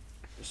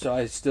 So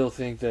I still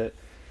think that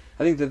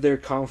they're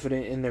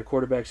confident in their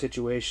quarterback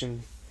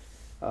situation,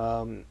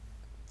 and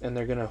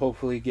they're going to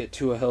hopefully get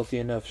Tua healthy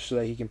enough so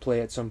that he can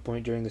play at some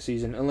point during the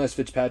season, unless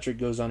Fitzpatrick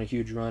goes on a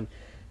huge run.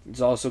 It's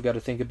also got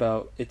to think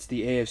about, it's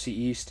the AFC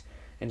East,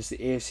 and it's the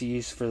AFC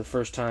East for the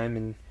first time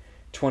in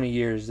 20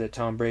 years that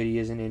Tom Brady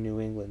isn't in New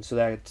England. So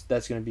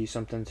that's going to be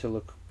something to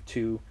look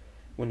to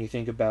when you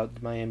think about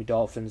the Miami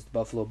Dolphins, the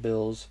Buffalo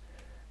Bills,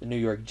 the New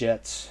York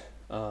Jets,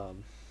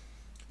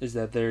 is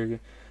that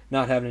they're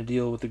not having to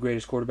deal with the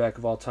greatest quarterback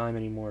of all time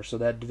anymore. So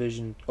that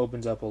division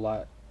opens up a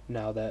lot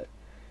now that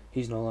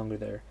he's no longer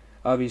there.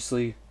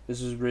 Obviously,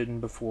 this was written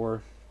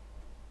before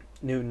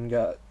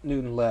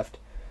Newton left,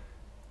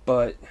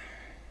 but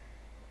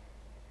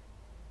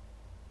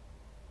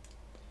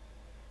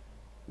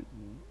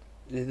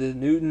the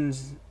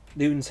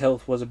Newton's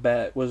health was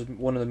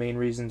one of the main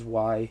reasons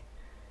why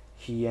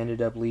he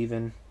ended up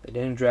leaving. They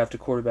didn't draft a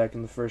quarterback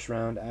in the first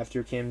round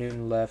after Cam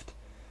Newton left.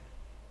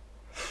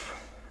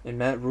 And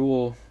Matt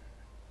Rule,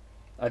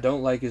 I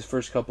don't like his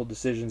first couple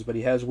decisions, but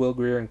he has Will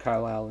Grier and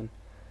Kyle Allen.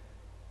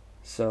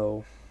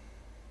 So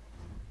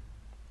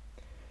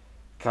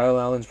Kyle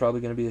Allen's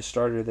probably going to be the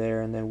starter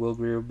there, and then Will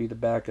Grier will be the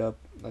backup.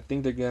 I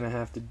think they're going to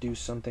have to do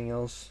something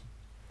else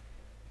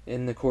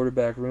in the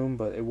quarterback room,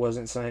 but it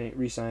wasn't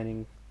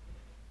re-signing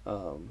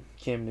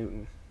Cam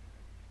Newton.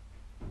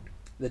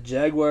 The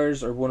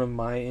Jaguars are one of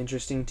my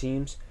interesting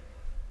teams.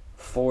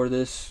 for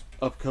this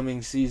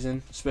upcoming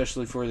season,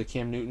 especially for the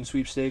Cam Newton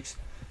sweepstakes,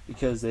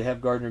 because they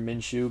have Gardner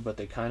Minshew, but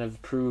they kind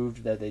of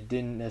proved that they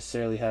didn't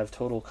necessarily have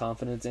total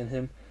confidence in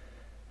him.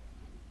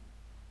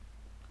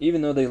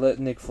 Even though they let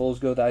Nick Foles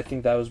go, I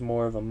think that was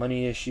more of a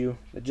money issue.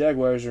 The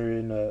Jaguars are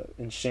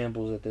in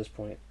shambles at this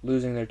point,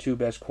 losing their two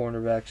best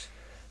cornerbacks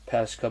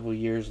past couple of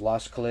years.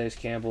 Lost Calais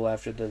Campbell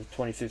after the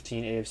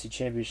 2015 AFC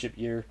Championship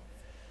year.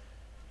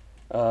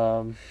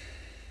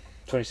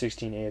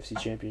 2016 AFC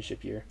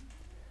Championship year.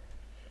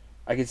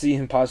 I could see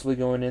him possibly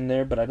going in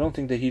there, but I don't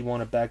think that he'd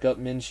want to back up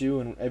Minshew,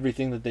 and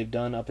everything that they've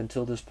done up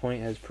until this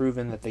point has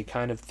proven that they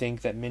kind of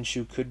think that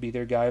Minshew could be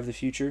their guy of the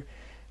future,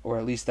 or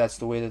at least that's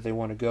the way that they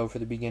want to go for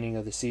the beginning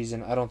of the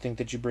season. I don't think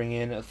that you bring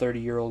in a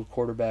 30-year-old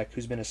quarterback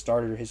who's been a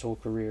starter his whole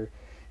career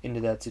into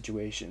that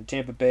situation.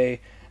 Tampa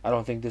Bay, I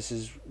don't think this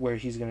is where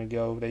he's going to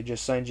go. They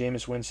just signed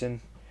Jameis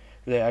Winston.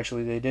 They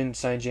didn't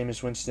sign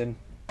Jameis Winston,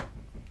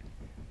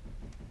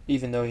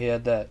 even though he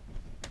had that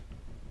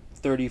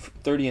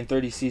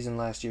 30 season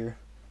last year.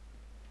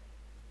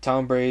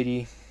 Tom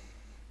Brady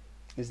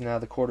is now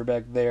the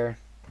quarterback there.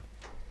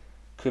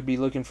 Could be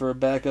looking for a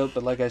backup,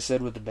 but like I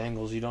said with the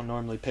Bengals, you don't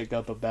normally pick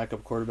up a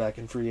backup quarterback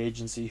in free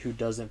agency who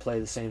doesn't play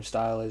the same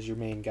style as your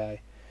main guy.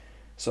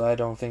 So I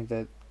don't think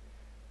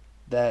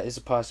that is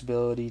a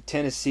possibility.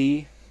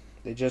 Tennessee,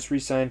 they just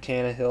re-signed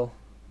Tannehill.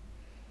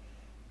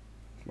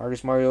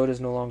 Marcus Mariota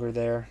is no longer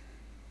there.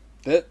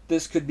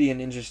 This could be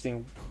an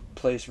interesting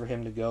place for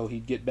him to go.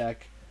 He'd get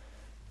back,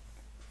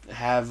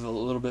 have a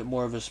little bit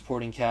more of a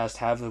supporting cast,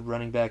 have a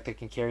running back that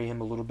can carry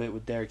him a little bit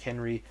with Derrick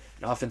Henry,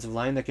 an offensive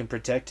line that can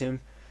protect him,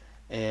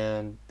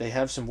 and they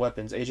have some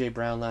weapons. A.J.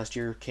 Brown last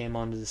year came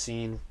onto the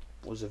scene,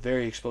 was a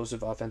very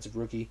explosive offensive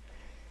rookie.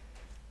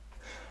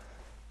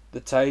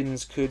 The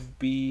Titans could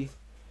be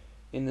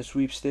in the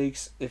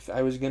sweepstakes. If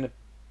I was going to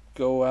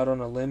go out on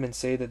a limb and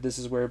say that this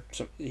is where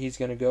he's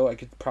going to go, I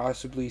could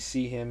possibly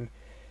see him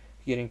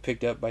getting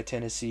picked up by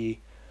Tennessee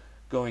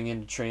going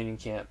into training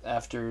camp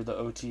after the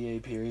OTA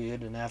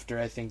period, and after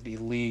I think the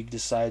league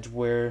decides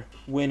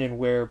when and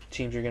where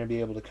teams are going to be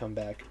able to come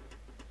back.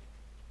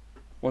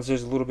 Once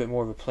there's a little bit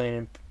more of a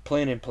plan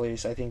in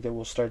place, I think that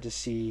we'll start to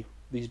see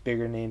these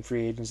bigger name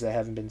free agents that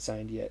haven't been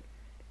signed yet.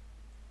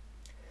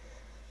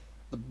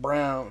 The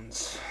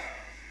Browns.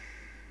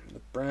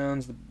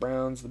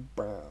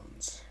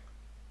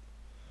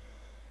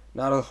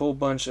 Not a whole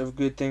bunch of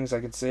good things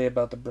I could say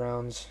about the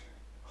Browns.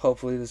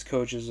 Hopefully this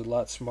coach is a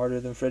lot smarter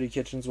than Freddie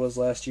Kitchens was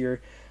last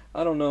year.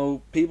 I don't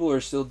know. People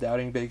are still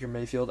doubting Baker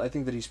Mayfield. I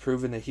think that he's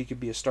proven that he could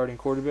be a starting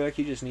quarterback.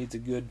 He just needs a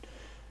good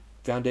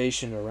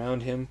foundation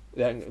around him.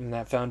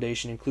 That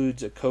foundation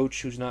includes a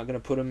coach who's not going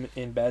to put him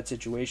in bad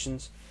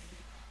situations.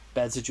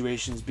 Bad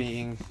situations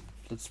being,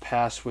 let's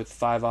pass with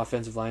 5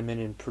 offensive linemen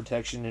in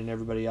protection and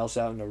everybody else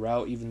out in the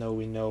route, even though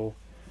we know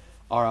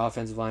our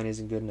offensive line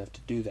isn't good enough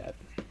to do that.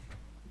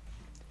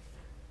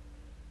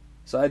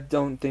 So I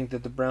don't think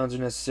that the Browns are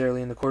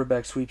necessarily in the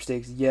quarterback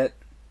sweepstakes yet.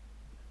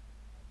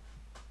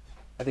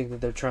 I think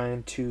that they're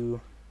trying to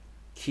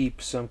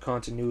keep some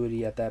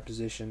continuity at that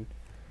position.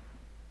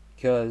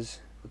 Because,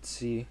 let's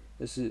see,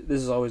 this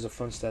is always a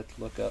fun stat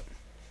to look up.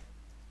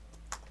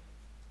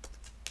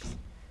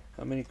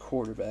 How many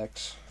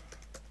quarterbacks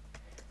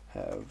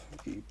have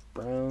the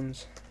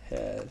Browns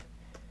had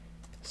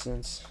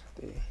since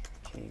they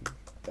came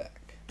back?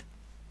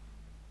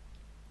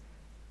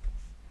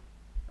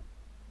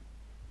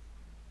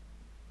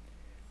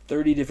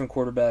 $30 different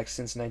quarterbacks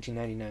since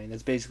 1999.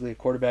 That's basically a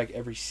quarterback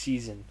every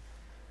season.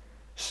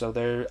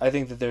 So I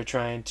think that they're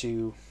trying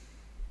to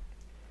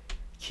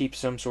keep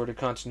some sort of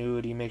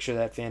continuity, make sure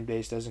that fan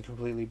base doesn't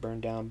completely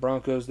burn down.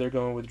 Broncos, they're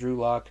going with Drew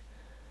Lock.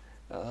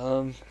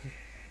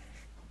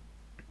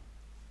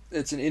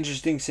 It's an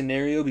interesting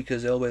scenario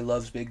because Elway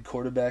loves big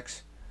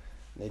quarterbacks.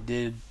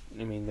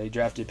 They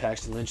drafted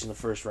Paxton Lynch in the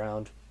first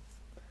round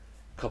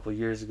a couple of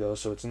years ago,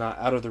 so it's not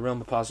out of the realm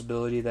of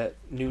possibility that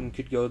Newton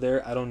could go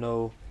there. I don't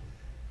know.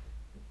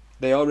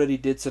 They already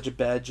did such a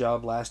bad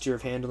job last year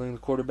of handling the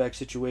quarterback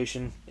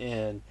situation,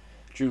 and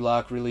Drew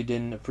Lock really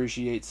didn't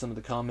appreciate some of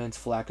the comments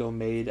Flacco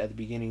made at the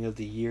beginning of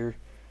the year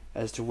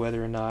as to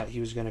whether or not he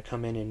was going to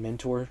come in and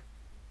mentor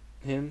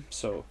him.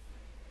 So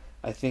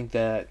I think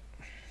that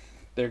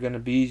they're going to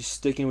be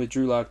sticking with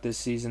Drew Lock this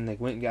season. They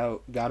went and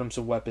got him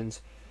some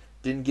weapons.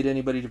 Didn't get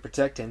anybody to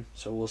protect him,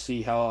 so we'll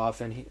see how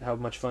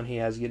much fun he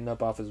has getting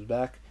up off his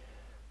back,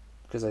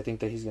 because I think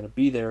that he's going to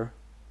be there.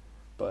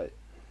 But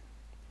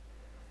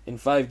in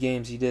 5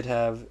 games, he did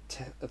have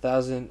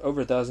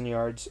over 1,000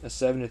 yards, a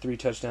 7-3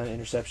 touchdown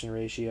interception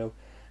ratio.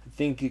 I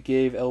think it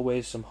gave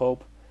Elway some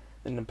hope.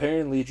 And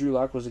apparently, Drew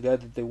Lock was a guy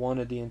that they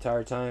wanted the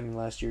entire time in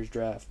last year's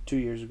draft, 2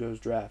 years ago's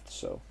draft.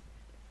 So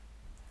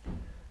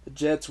the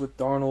Jets with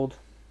Darnold,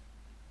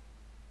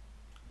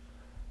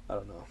 I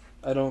don't know.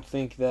 I don't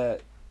think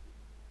that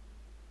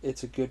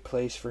it's a good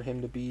place for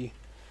him to be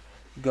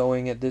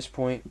going at this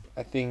point.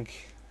 I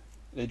think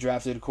they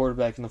drafted a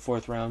quarterback in the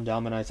 4th round.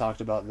 Dom and I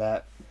talked about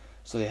that.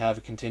 So they have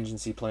a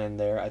contingency plan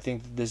there. I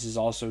think this is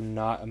also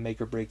not a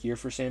make-or-break year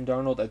for Sam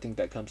Darnold. I think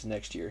that comes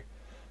next year.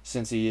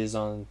 since he is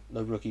on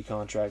the rookie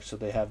contract, so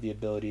they have the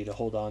ability to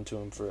hold on to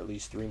him for at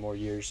least 3 more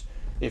years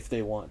if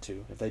they want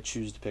to, if they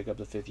choose to pick up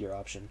the 5th-year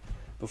option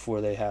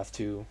before they have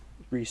to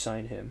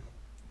re-sign him.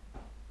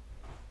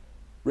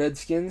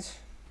 Redskins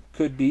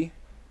could be.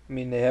 I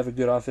mean, they have a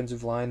good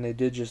offensive line. They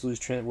did just lose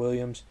Trent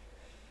Williams.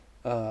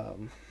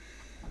 Dwayne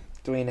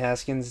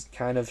Haskins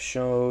kind of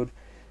showed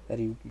that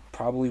he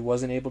probably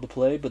wasn't able to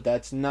play, but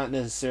that's not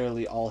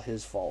necessarily all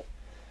his fault.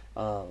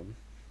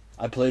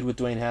 I played with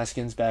Dwayne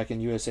Haskins back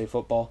in USA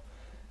football,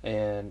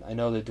 and I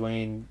know that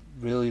Dwayne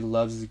really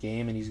loves the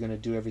game, and he's going to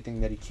do everything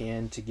that he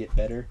can to get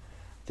better.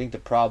 I think the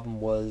problem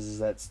was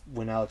that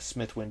when Alex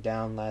Smith went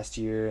down last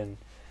year and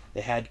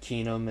they had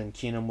Keenum, and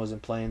Keenum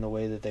wasn't playing the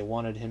way that they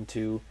wanted him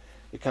to,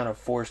 it kind of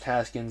forced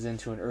Haskins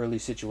into an early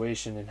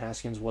situation, and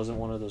Haskins wasn't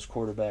one of those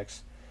quarterbacks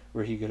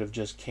where he could have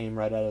just came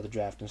right out of the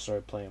draft and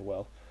started playing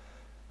well.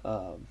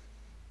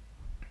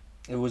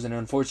 It was an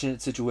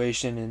unfortunate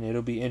situation, and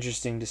it'll be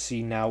interesting to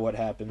see now what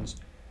happens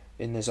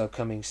in this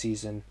upcoming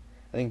season.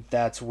 I think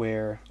that's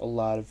where a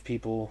lot of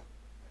people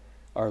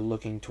are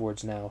looking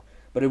towards now.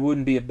 But it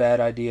wouldn't be a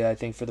bad idea, I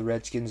think, for the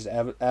Redskins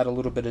to add a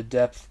little bit of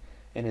depth,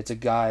 and it's a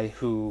guy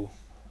who,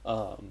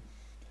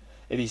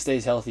 if he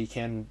stays healthy,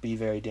 can be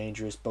very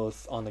dangerous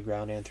both on the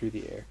ground and through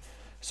the air.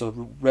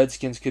 So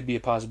Redskins could be a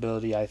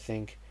possibility, I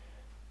think,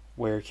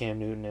 where Cam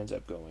Newton ends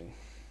up going.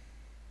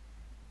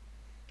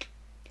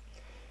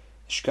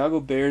 Chicago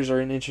Bears are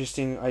an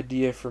interesting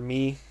idea for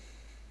me.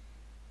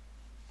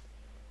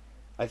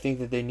 I think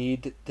that they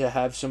need to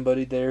have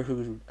somebody there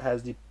who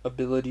has the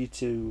ability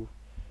to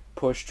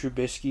push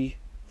Trubisky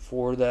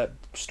for that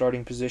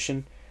starting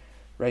position.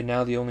 Right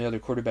now, the only other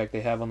quarterback they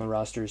have on the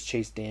roster is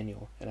Chase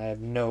Daniel, and I have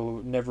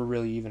never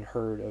really even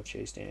heard of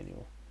Chase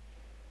Daniel.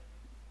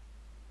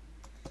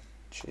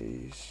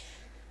 Chase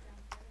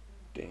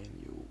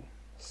Daniel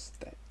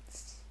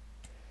stats.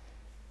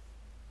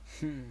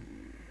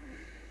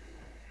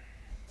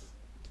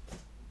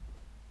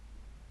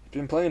 He's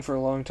been playing for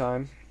a long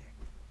time.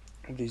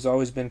 He's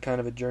always been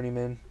kind of a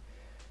journeyman.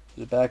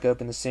 He was a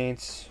backup in the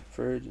Saints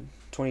for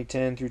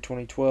 2010 through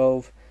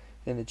 2012.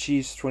 Then the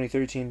Chiefs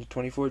 2013 to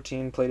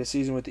 2014. Played a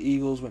season with the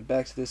Eagles. Went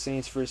back to the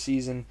Saints for a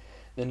season.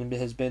 Then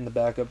has been the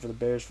backup for the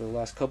Bears for the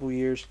last couple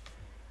years.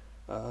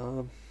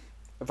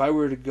 If I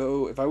were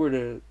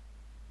to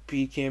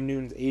be Cam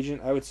Newton's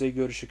agent, I would say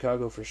go to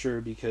Chicago for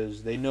sure,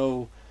 because they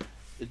know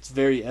it's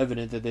very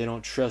evident that they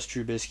don't trust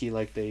Trubisky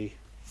like they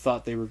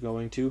thought they were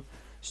going to.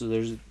 So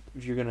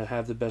if you're going to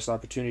have the best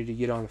opportunity to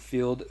get on the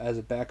field as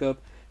a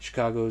backup,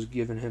 Chicago's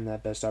given him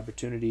that best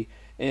opportunity.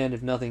 And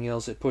if nothing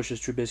else, it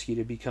pushes Trubisky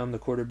to become the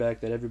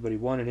quarterback that everybody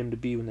wanted him to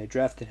be when they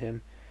drafted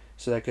him.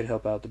 So that could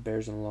help out the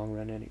Bears in the long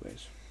run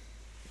anyways.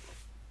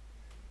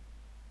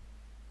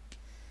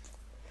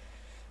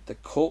 The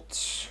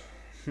Colts.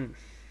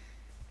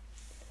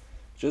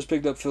 Just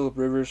picked up Phillip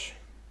Rivers,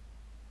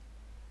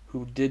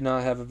 who did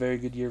not have a very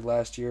good year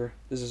last year.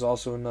 This is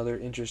also another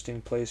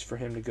interesting place for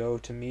him to go,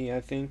 to me,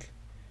 I think.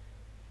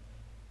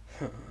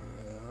 I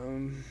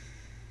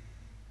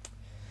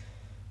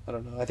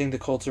don't know. I think the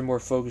Colts are more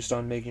focused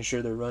on making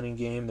sure their running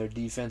game, their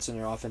defense, and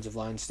their offensive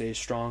line stays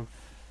strong.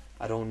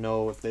 I don't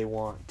know if they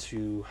want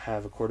to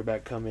have a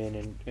quarterback come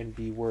in and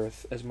be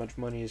worth as much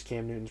money as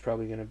Cam Newton's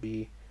probably going to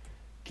be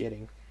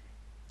getting.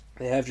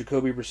 They have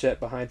Jacoby Brissett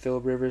behind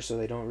Phillip Rivers, so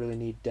they don't really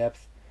need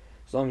depth.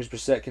 As long as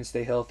Brissett can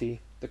stay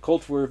healthy. The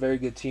Colts were a very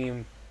good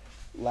team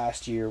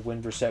last year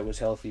when Brissett was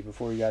healthy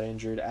before he got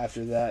injured.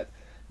 After that,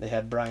 they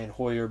had Brian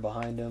Hoyer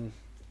behind him.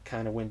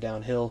 Kind of went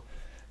downhill.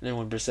 And then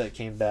when Brissett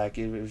came back,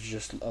 it was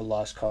just a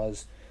lost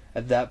cause.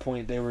 At that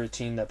point, they were a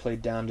team that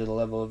played down to the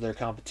level of their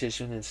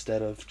competition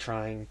instead of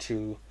trying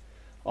to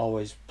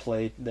always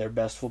play their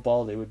best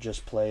football. They would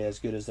just play as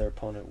good as their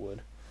opponent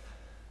would.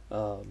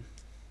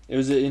 It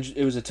was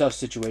a tough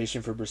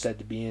situation for Brissett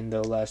to be in,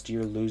 though, last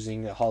year,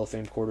 losing a Hall of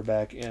Fame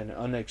quarterback in an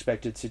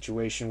unexpected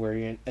situation where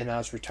he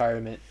announced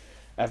retirement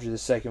after the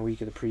second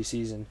week of the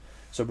preseason.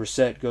 So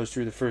Brissett goes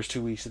through the first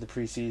 2 weeks of the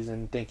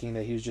preseason thinking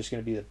that he was just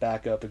going to be the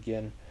backup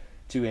again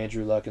to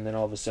Andrew Luck, and then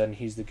all of a sudden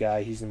he's the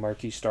guy, he's the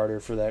marquee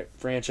starter for that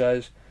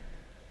franchise.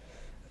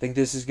 I think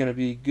this is going to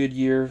be a good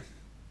year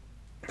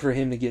for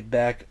him to get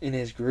back in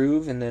his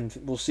groove, and then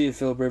we'll see if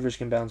Phillip Rivers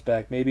can bounce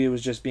back. Maybe it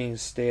was just being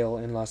stale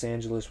in Los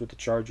Angeles with the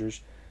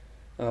Chargers.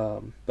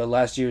 But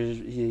last year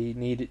he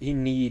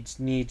needs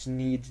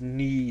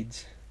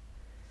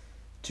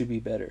to be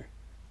better.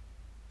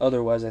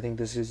 Otherwise, I think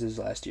this is his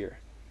last year.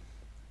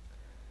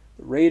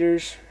 The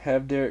Raiders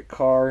have Derek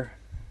Carr.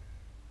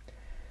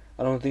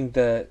 I don't think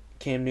that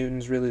Cam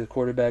Newton's really the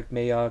quarterback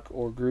Mayock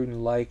or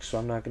Gruden like, so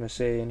I'm not going to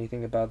say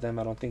anything about them.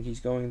 I don't think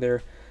he's going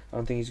there. I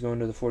don't think he's going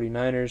to the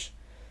 49ers.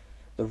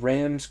 The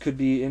Rams could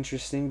be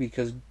interesting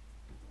because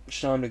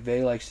Sean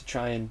McVay likes to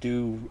try and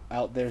do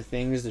out there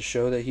things to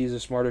show that he's a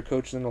smarter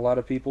coach than a lot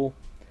of people.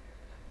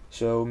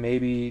 So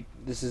maybe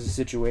this is a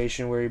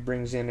situation where he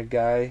brings in a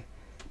guy,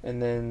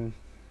 and then,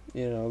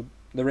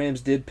 the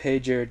Rams did pay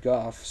Jared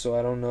Goff, so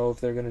I don't know if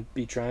they're going to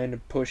be trying to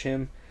push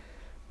him.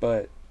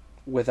 But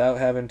without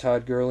having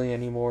Todd Gurley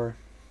anymore,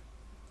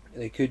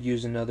 they could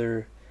use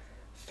another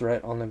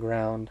threat on the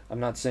ground. I'm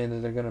not saying that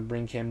they're going to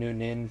bring Cam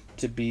Newton in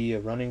to be a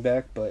running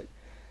back, but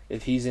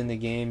if he's in the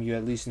game, you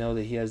at least know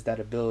that he has that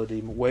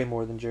ability way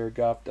more than Jared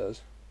Goff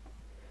does.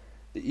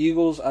 The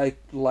Eagles, I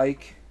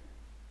like.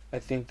 I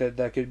think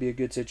that could be a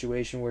good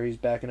situation where he's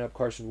backing up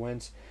Carson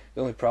Wentz.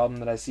 The only problem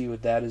that I see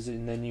with that is,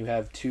 and then you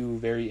have two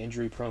very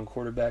injury-prone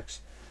quarterbacks.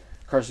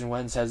 Carson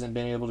Wentz hasn't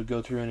been able to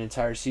go through an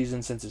entire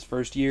season since his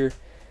first year,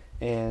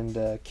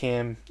 and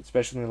Cam,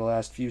 especially in the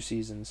last few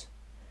seasons,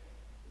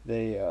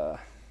 they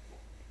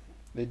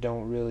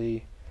don't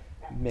really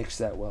mix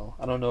that well.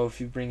 I don't know if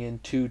you bring in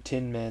two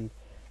tin men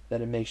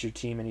that it makes your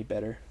team any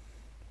better.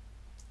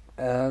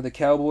 The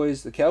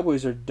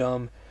Cowboys are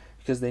dumb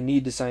because they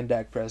need to sign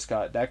Dak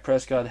Prescott. Dak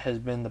Prescott has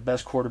been the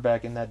best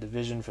quarterback in that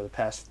division for the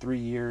past 3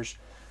 years.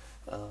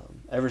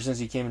 Ever since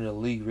he came into the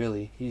league,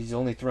 really. He's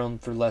only thrown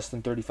for less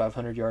than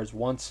 3,500 yards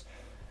once.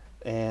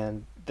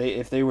 And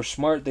if they were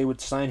smart, they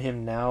would sign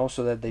him now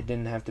so that they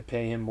didn't have to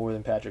pay him more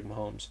than Patrick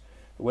Mahomes.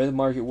 The way the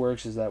market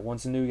works is that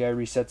once a new guy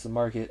resets the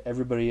market,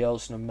 everybody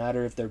else, no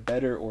matter if they're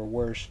better or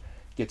worse,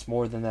 gets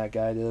more than that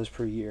guy does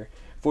per year.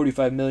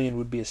 $45 million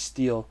would be a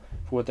steal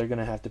for what they're going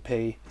to have to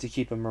pay to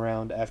keep him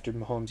around after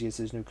Mahomes gets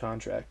his new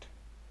contract.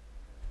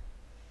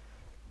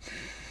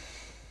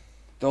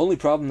 The only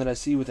problem that I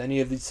see with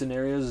any of these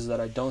scenarios is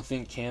that I don't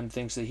think Cam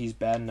thinks that he's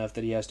bad enough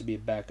that he has to be a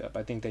backup.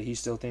 I think that he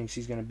still thinks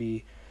he's going to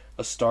be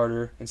a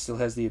starter and still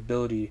has the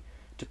ability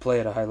to play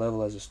at a high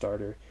level as a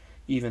starter,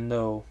 even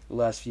though the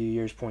last few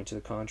years point to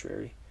the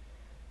contrary.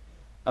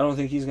 I don't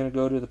think he's going to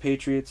go to the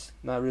Patriots.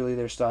 Not really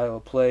their style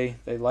of play.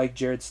 They like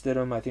Jarrett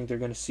Stidham. I think they're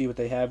going to see what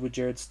they have with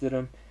Jarrett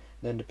Stidham.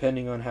 Then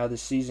depending on how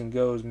this season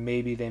goes,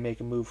 maybe they make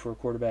a move for a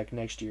quarterback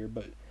next year.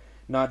 But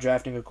not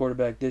drafting a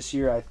quarterback this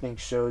year, I think,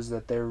 shows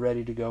that they're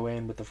ready to go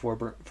in with the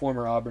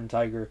former Auburn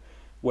Tiger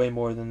way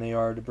more than they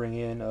are to bring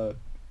in a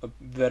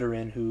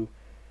veteran who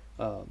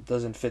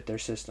doesn't fit their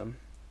system.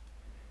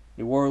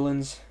 New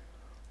Orleans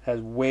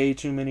has way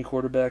too many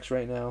quarterbacks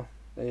right now.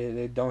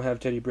 They don't have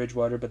Teddy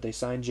Bridgewater, but they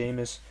signed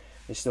Jameis.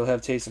 They still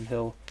have Taysom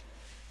Hill.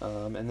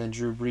 And then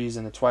Drew Brees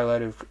in the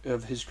twilight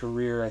of his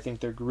career. I think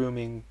they're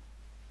grooming.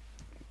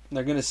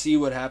 They're going to see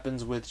what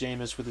happens with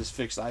Jameis with his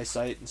fixed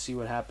eyesight and see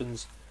what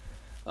happens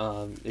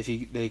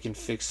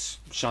if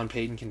Sean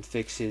Payton can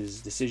fix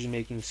his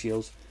decision-making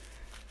skills.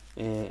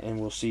 And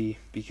we'll see,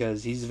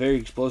 because he's a very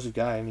explosive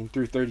guy. I mean,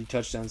 threw 30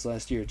 touchdowns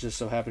last year. It just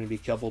so happened to be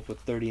coupled with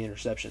 30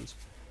 interceptions.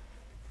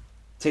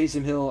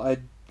 Taysom Hill, a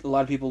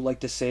lot of people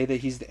like to say that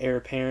he's the heir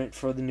apparent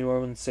for the New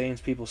Orleans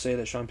Saints. People say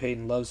that Sean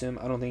Payton loves him.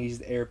 I don't think he's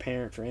the heir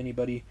apparent for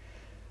anybody.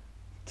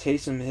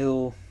 Taysom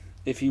Hill,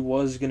 if he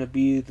was going to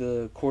be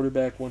the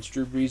quarterback once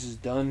Drew Brees is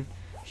done,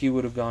 he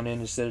would have gone in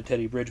instead of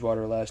Teddy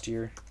Bridgewater last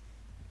year.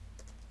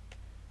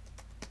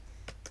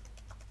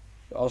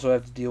 Also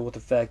have to deal with the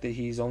fact that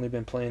he's only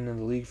been playing in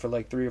the league for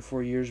like 3 or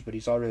 4 years, but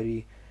he's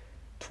already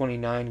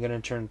 29, going to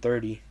turn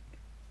 30.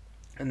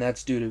 And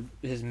that's due to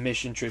his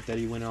mission trip that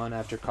he went on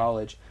after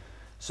college.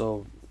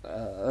 So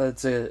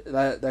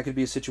that could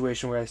be a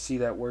situation where I see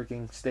that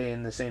working, stay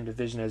in the same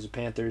division as the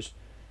Panthers.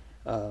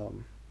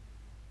 Then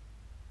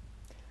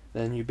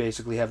you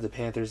basically have the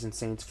Panthers and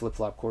Saints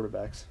flip-flop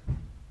quarterbacks.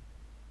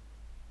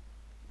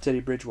 Teddy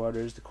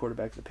Bridgewater is the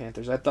quarterback of the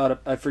Panthers.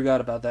 I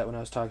forgot about that when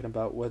I was talking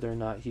about whether or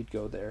not he'd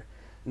go there.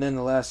 And then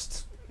the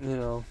last,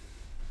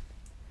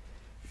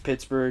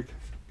 Pittsburgh.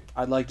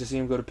 I'd like to see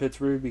him go to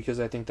Pittsburgh because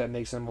I think that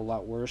makes them a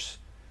lot worse.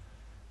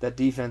 That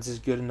defense is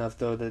good enough,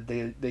 though, that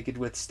they could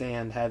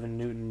withstand having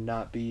Newton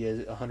not be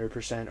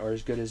 100% or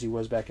as good as he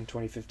was back in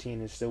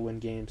 2015 and still win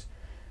games.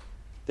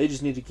 They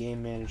just need a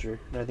game manager,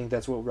 and I think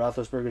that's what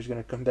Roethlisberger is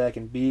going to come back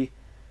and be.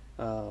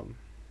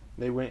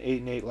 They went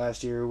 8-8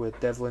 last year with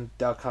Devlin,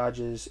 Doc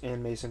Hodges,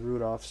 and Mason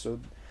Rudolph. So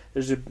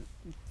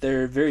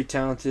they're very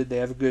talented. They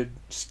have a good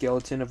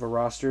skeleton of a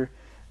roster.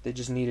 They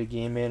just need a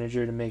game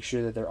manager to make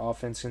sure that their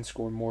offense can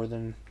score more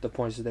than the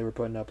points that they were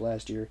putting up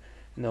last year,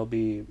 and they'll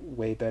be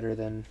way better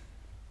than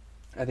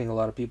I think a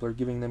lot of people are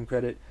giving them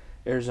credit.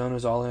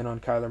 Arizona's all in on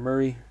Kyler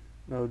Murray.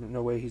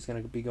 No way he's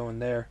going to be going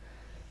there.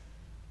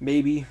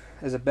 Maybe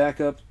as a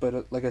backup,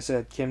 but like I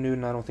said, Cam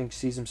Newton I don't think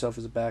sees himself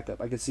as a backup.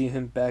 I could see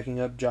him backing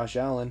up Josh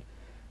Allen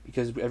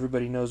because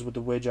everybody knows with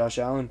the way Josh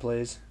Allen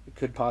plays, it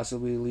could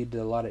possibly lead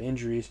to a lot of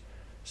injuries,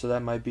 so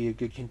that might be a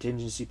good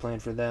contingency plan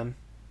for them.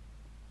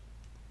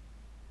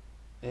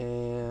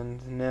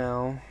 And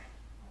now,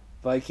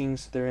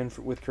 Vikings, they're in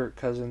with Kirk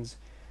Cousins.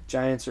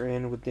 Giants are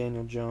in with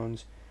Daniel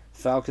Jones.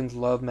 Falcons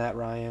love Matt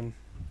Ryan.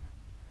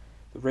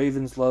 The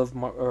Ravens love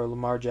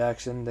Lamar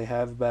Jackson. They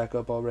have a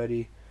backup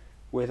already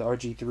with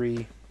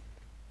RG3.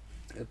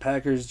 The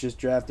Packers just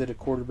drafted a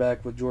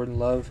quarterback with Jordan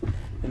Love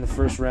in the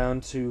first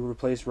round to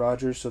replace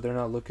Rodgers, so they're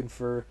not looking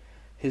for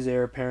his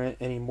heir apparent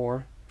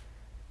anymore.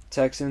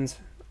 Texans,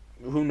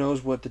 who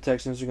knows what the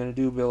Texans are going to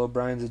do. Bill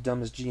O'Brien's the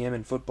dumbest GM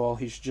in football.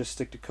 He should just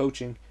stick to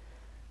coaching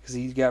because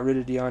he got rid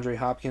of DeAndre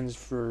Hopkins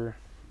for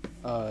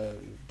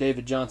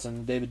David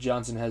Johnson. David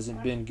Johnson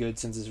hasn't been good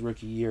since his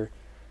rookie year.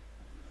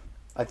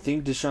 I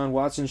think Deshaun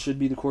Watson should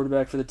be the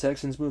quarterback for the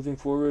Texans moving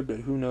forward,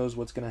 but who knows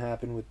what's going to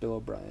happen with Bill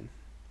O'Brien.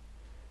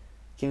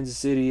 Kansas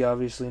City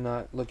obviously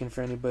not looking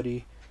for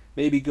anybody.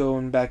 Maybe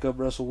going back up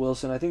Russell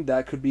Wilson. I think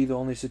that could be the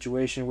only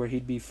situation where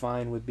he'd be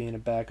fine with being a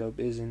backup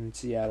is in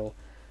Seattle,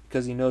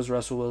 because he knows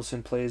Russell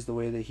Wilson plays the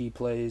way that he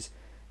plays,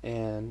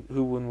 and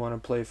who wouldn't want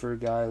to play for a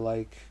guy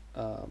like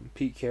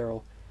Pete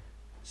Carroll?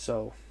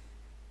 So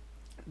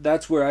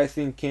that's where I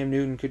think Cam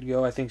Newton could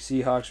go. I think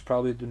Seahawks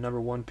probably the number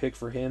one pick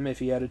for him if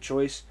he had a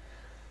choice.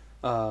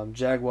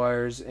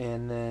 Jaguars,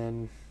 and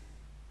then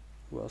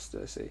who else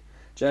did I say?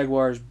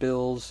 Jaguars,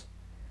 Bills,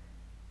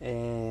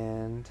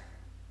 and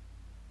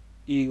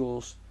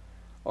Eagles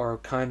are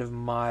kind of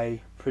my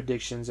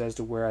predictions as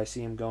to where I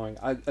see him going.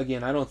 I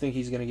don't think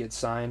he's going to get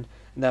signed,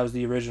 and that was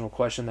the original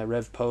question that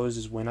Rev posed,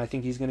 is when I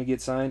think he's going to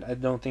get signed. I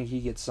don't think he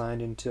gets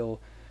signed until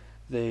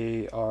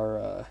they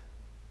are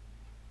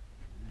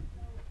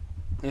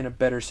in a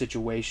better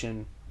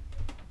situation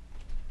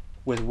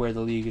with where the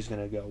league is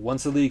going to go.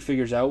 Once the league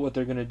figures out what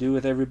they're going to do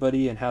with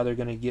everybody and how they're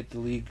going to get the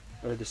league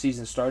or the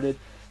season started,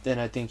 then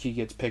I think he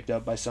gets picked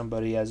up by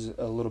somebody as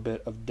a little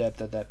bit of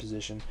depth at that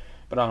position.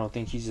 But I don't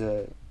think he's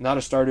not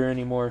a starter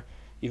anymore,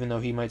 even though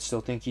he might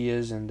still think he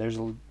is, and there's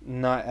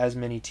not as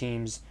many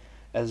teams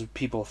as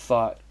people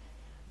thought.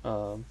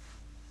 There's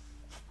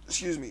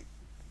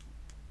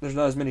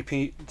not as many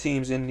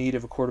teams in need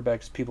of a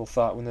quarterback as people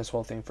thought when this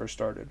whole thing first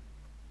started.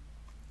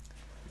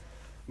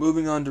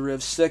 Moving on to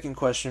Riv's second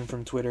question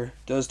from Twitter.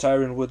 Does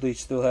Tyron Woodley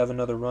still have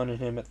another run in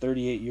him at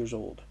 38 years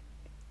old?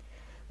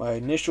 My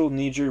initial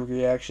knee-jerk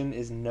reaction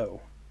is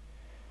no.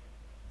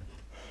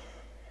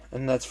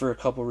 And that's for a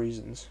couple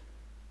reasons.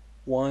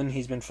 One,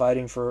 he's been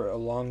fighting for a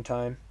long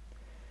time.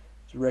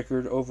 His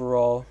record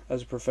overall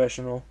as a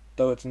professional,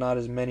 though it's not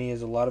as many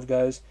as a lot of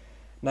guys,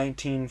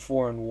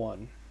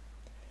 19-4-1.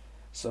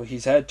 So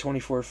he's had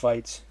 24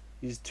 fights.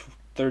 He's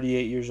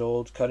 38 years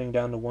old, cutting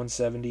down to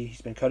 170.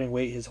 He's been cutting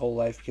weight his whole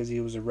life because he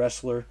was a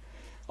wrestler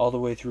all the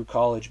way through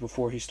college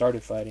before he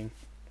started fighting.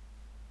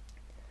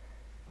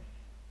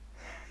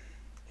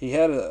 He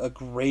had a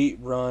great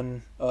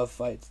run of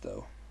fights,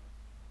 though.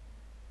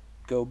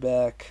 Go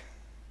back.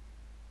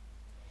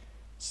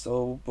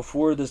 So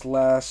before this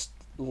last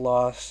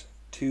loss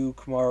to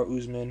Kamaru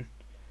Usman,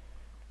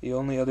 the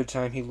only other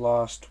time he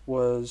lost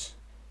was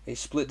a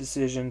split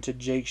decision to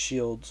Jake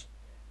Shields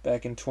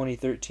back in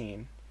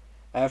 2013.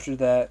 After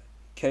that,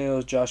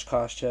 KO's Josh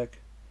Koscheck,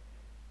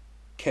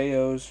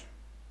 KO's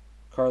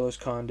Carlos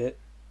Condit.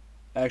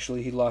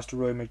 Actually, he lost to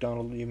Roy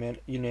McDonald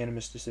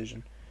unanimous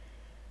decision.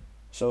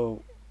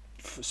 So,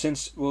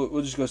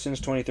 we'll just go since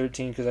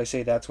 2013 because I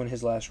say that's when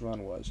his last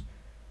run was.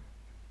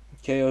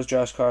 KO's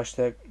Josh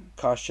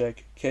Koscheck,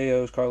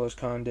 KO's Carlos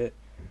Condit,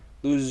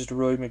 loses to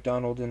Roy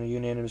McDonald in a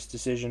unanimous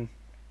decision.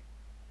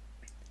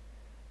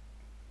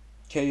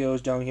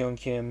 KO's Dong Hyun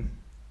Kim,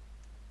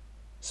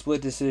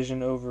 split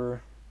decision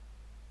over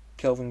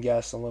Kelvin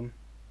Gastelum.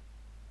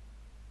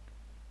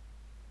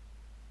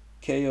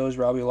 KO's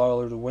Robbie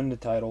Lawler to win the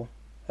title.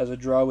 Has a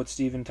draw with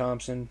Stephen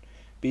Thompson.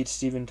 Beats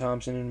Stephen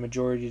Thompson in a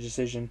majority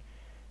decision.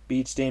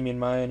 Beats Damian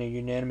Maia in a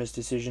unanimous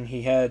decision.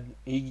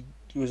 He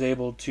was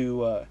able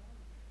to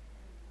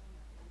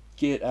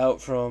get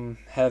out from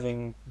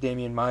having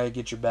Damian Maia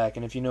get your back.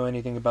 And if you know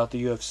anything about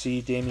the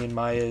UFC, Damian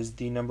Maia is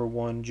the number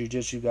one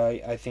jiu-jitsu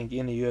guy, I think,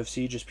 in the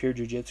UFC, just pure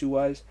jiu-jitsu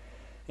wise.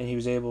 And he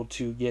was able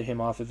to get him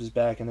off of his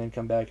back and then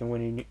come back and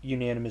win a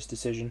unanimous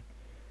decision.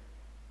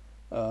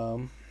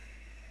 And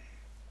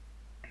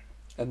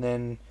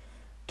then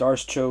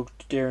Darce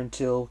choked Darren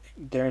Till.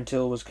 Darren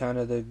Till was kind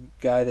of the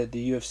guy that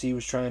the UFC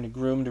was trying to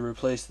groom to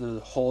replace the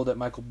hole that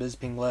Michael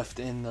Bisping left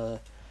in the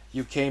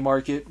UK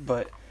market,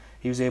 but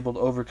he was able to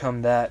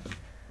overcome that.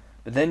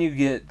 But then you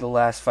get the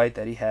last fight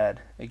that he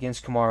had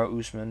against Kamaru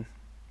Usman,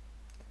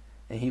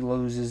 and he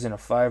loses in a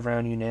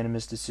 5-round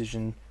unanimous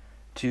decision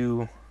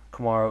to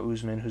Kamaru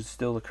Usman, who's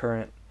still the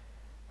current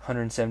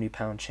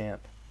 170-pound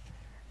champ.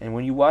 And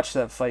when you watch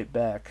that fight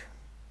back,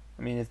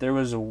 I mean, if there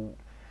was a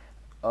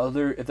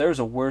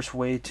worse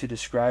way to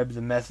describe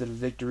the method of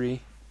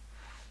victory,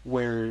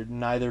 where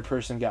neither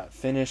person got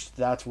finished,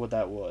 that's what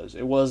that was.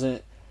 It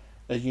wasn't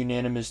a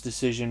unanimous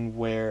decision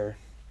where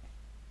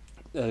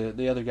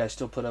the other guy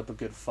still put up a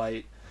good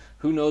fight.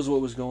 Who knows what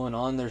was going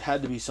on? There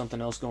had to be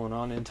something else going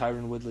on in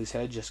Tyron Woodley's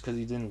head, just because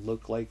he didn't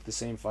look like the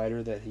same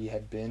fighter that he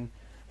had been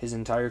his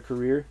entire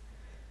career.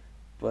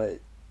 But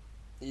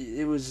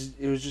it was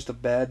just a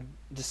bad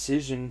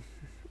decision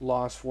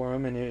loss for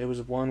him, and it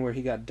was one where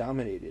he got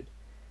dominated.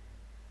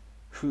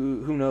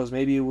 Who knows?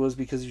 Maybe it was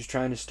because he was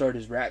trying to start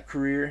his rap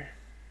career,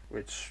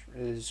 which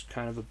is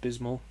kind of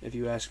abysmal, if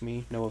you ask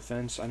me. No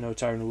offense. I know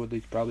Tyron Woodley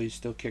could probably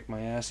still kick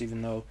my ass,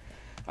 even though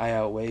I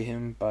outweigh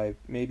him by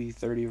maybe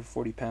 30 or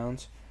 40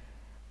 pounds.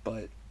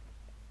 But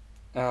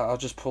I'll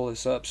just pull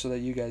this up so that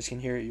you guys can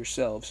hear it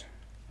yourselves.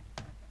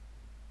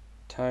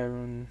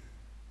 Tyron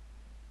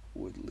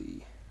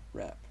Woodley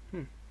rap.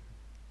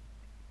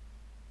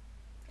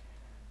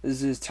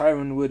 This is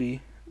Tyron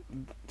Woodley,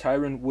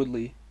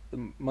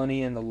 The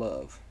Money and the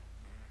Love.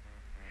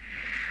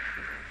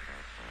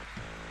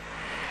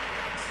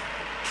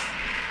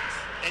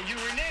 And you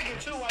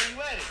reneging too while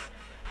you at it.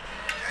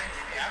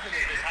 I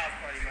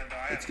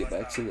Let's get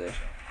back to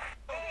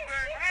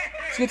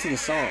the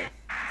song.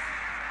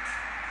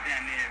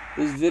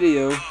 This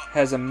video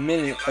has a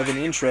minute of an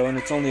intro, and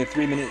it's only a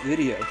 3-minute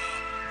video.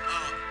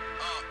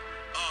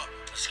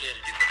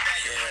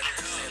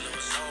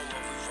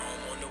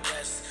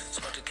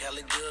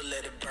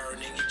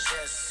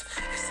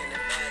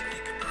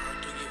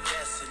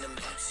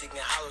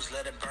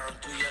 Let it burn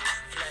through your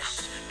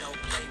flesh. Don't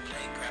play,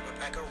 grab a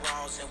pack of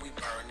raws and we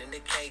burn in the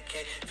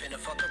KK. Finna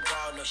fuck a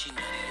raw, no she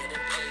nutty in the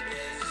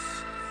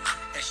paydays.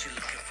 And she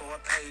looking for a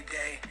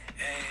payday,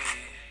 hey.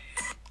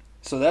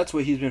 So that's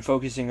what he's been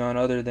focusing on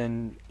other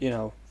than,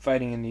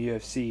 fighting in the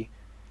UFC.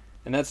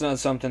 And that's not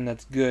something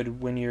that's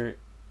good when you're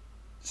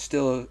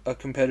still a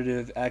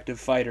competitive,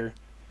 active fighter.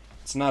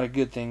 It's not a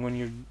good thing when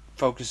you're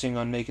focusing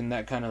on making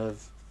that kind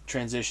of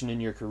transition in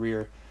your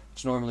career.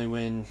 It's normally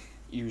when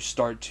you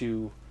start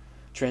to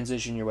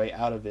transition your way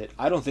out of it.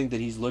 I don't think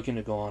that he's looking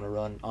to go on a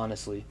run,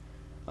 honestly.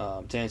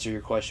 To answer your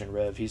question,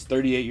 Rev, he's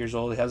 38 years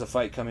old. He has a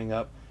fight coming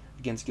up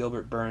against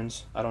Gilbert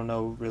Burns. I don't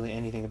know really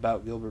anything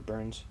about Gilbert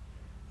Burns.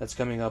 That's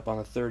coming up on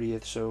the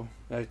 30th, so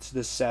it's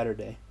this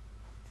Saturday.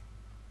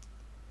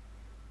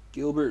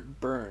 Gilbert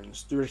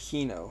Burns,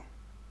 Trujillo,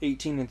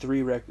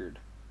 18-3 record.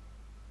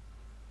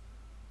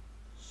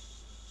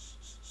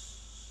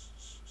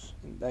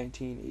 In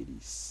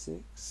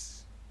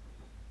 1986.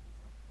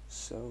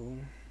 So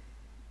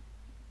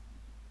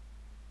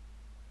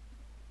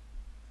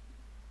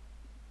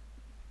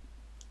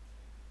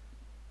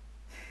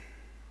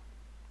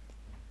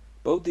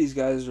both these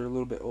guys are a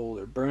little bit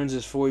older. Burns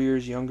is 4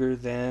 years younger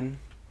than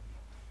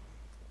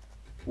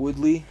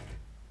Woodley,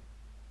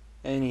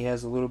 and he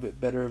has a little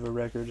bit better of a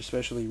record,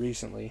 especially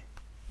recently.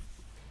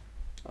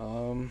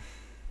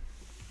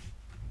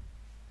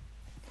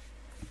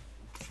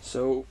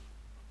 So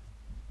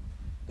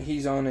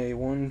he's on a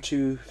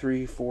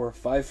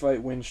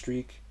 5-fight win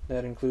streak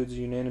that includes a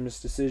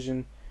unanimous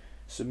decision,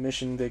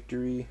 submission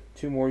victory,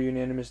 2 more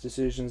unanimous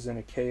decisions, and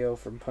a KO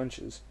from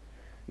punches.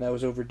 And that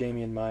was over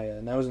Damian Maia,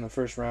 and that was in the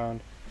first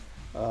round.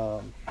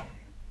 So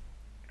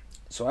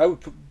I would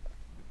put,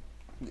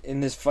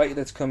 in this fight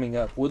that's coming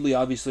up, Woodley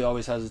obviously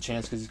always has a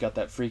chance because he's got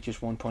that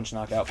freakish one-punch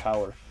knockout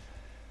power.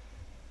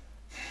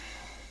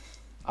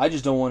 I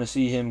just don't want to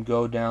see him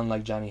go down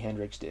like Johnny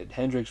Hendricks did.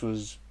 Hendricks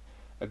was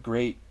a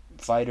great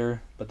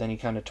fighter, but then he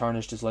kind of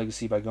tarnished his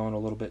legacy by going a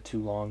little bit too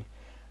long.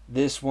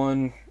 This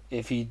one,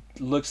 if he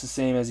looks the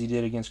same as he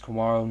did against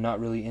Kamaru,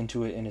 not really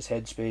into it in his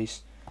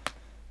headspace,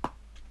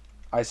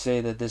 I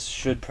say that this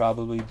should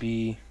probably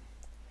be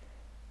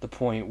the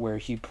point where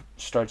he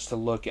starts to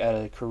look at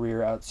a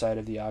career outside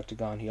of the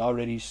octagon. He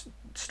already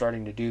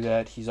starting to do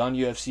that. He's on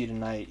UFC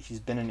Tonight. He's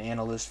been an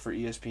analyst for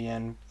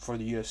ESPN for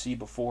the UFC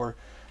before,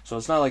 so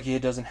it's not like he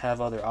doesn't have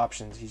other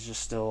options. He's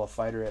just still a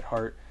fighter at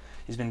heart.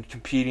 He's been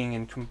competing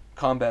in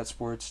combat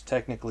sports,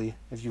 technically,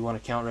 if you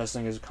want to count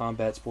wrestling as a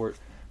combat sport,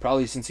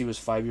 probably since he was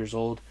 5 years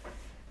old.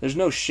 There's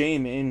no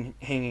shame in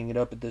hanging it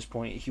up at this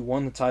point. He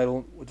won the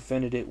title,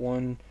 defended it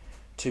 1,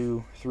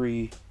 2,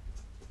 3,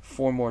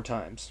 4 more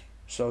times.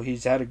 So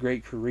he's had a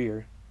great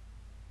career.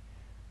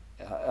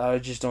 I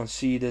just don't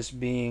see this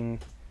being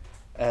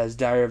as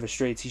dire of a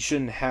straits. He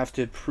shouldn't have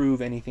to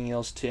prove anything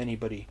else to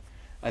anybody.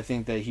 I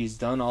think that he's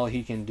done all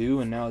he can do,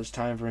 and now it's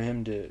time for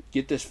him to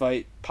get this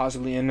fight,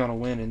 possibly end on a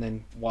win, and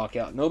then walk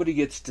out. Nobody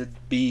gets to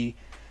be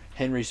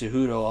Henry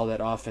Cejudo all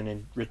that often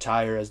and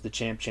retire as the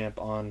champ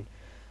on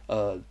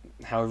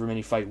however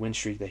many fight win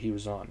streak that he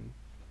was on.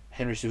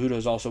 Henry Cejudo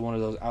is also one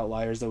of those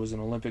outliers that was an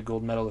Olympic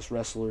gold medalist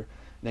wrestler,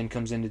 then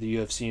comes into the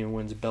UFC and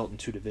wins a belt in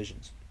 2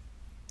 divisions.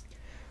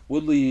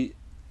 Woodley,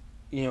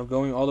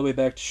 going all the way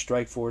back to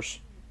Strikeforce,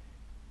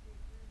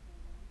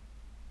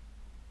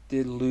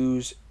 did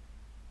lose.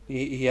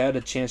 He had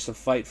a chance to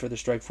fight for the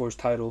Strikeforce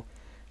title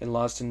and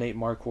lost to Nate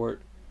Marquardt.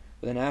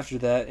 But then after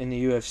that, in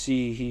the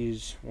UFC,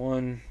 he's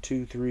 1,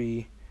 2,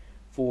 3,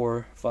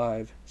 4,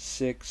 5,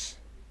 6,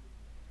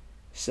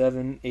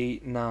 7,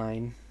 8,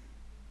 9,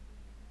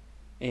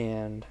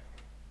 and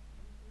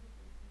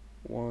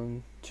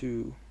 1,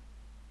 2,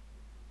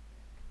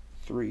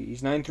 3.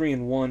 He's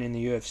 9-3-1 in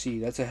the UFC.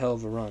 That's a hell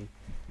of a run.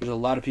 There's a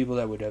lot of people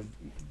that would have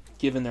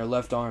given their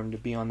left arm to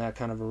be on that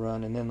kind of a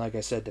run, and then, like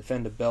I said,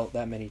 defend a belt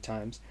that many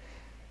times.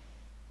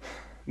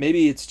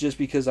 Maybe it's just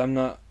because I'm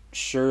not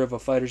sure of a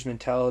fighter's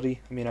mentality.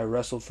 I mean, I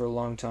wrestled for a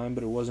long time,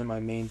 but it wasn't my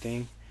main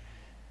thing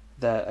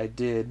that I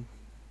did.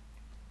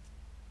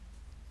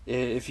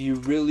 If you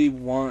really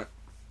want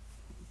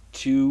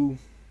to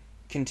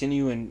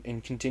continue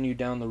and continue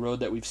down the road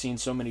that we've seen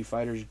so many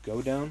fighters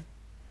go down,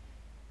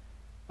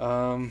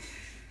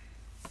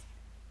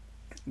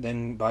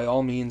 then by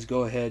all means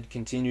go ahead,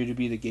 continue to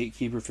be the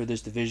gatekeeper for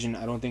this division.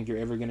 I don't think you're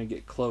ever going to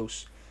get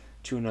close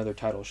to another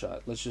title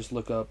shot. Let's just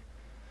look up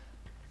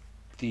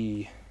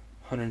the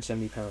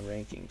 170-pound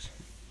rankings.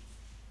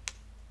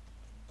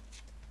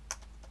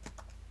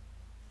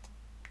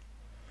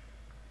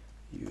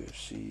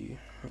 UFC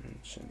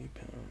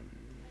 170-pound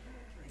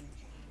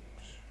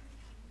rankings.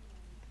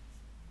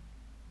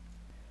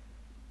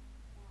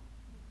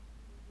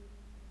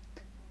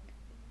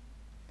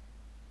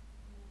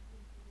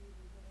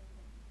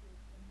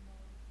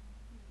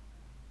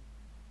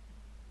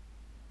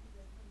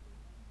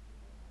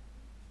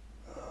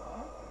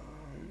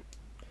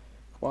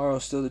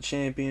 Kamaru's still the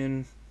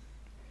champion.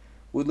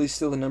 Woodley's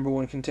still the number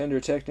one contender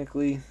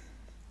technically.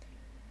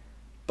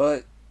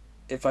 But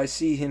if I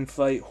see him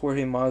fight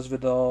Jorge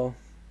Masvidal,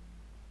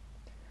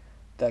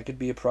 that could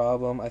be a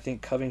problem. I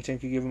think Covington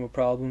could give him a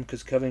problem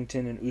because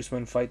Covington and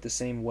Usman fight the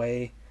same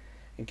way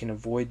and can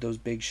avoid those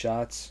big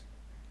shots.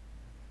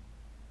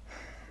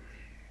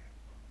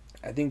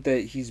 I think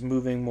that he's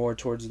moving more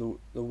towards the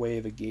way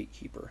of a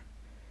gatekeeper.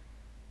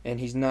 And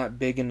he's not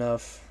big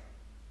enough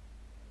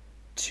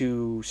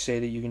to say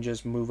that you can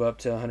just move up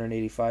to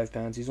 185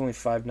 pounds. He's only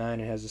 5'9"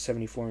 and has a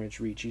 74-inch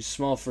reach. He's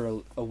small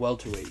for a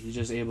welterweight. He's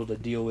just able to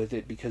deal with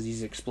it because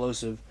he's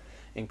explosive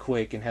and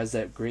quick and has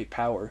that great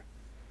power.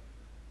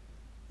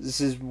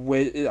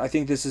 I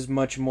think this is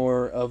much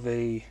more of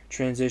a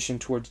transition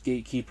towards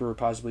gatekeeper, or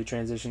possibly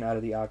transition out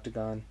of the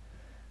octagon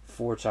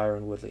for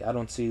Tyron Woodley. I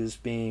don't see this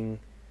being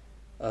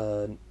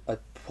a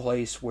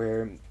place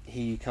where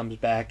he comes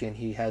back and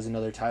he has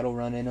another title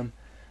run in him.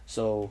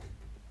 So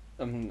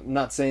I'm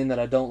not saying that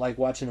I don't like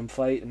watching him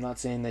fight. I'm not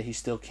saying that he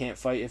still can't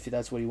fight if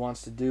that's what he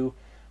wants to do,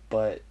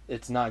 but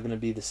it's not going to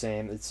be the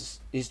same.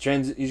 He's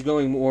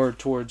going more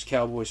towards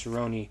Cowboy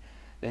Cerrone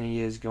than he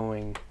is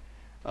going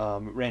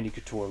Randy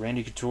Couture.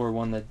 Randy Couture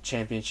won the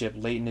championship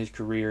late in his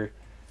career.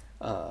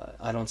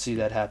 I don't see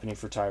that happening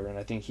for Tyron.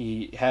 I think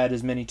he had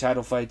as many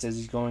title fights as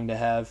he's going to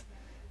have,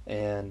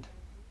 and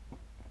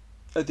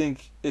I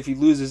think if he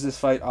loses this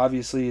fight,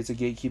 obviously it's a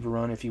gatekeeper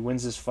run. If he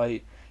wins this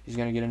fight, he's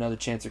going to get another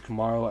chance at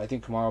Kamaru. I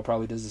think Kamaru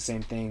probably does the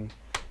same thing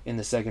in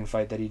the second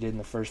fight that he did in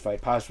the first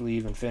fight, possibly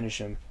even finish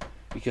him,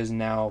 because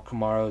now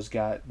Kamaru's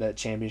got that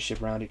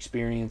championship round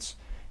experience.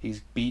 He's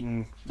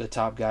beaten the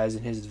top guys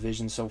in his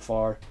division so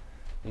far.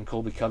 And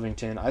Colby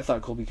Covington, I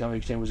thought Colby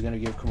Covington was going to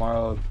give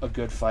Kamaru a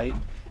good fight,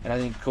 and I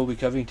think Colby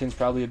Covington's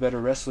probably a better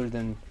wrestler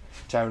than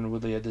Tyron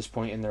Woodley at this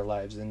point in their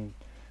lives, and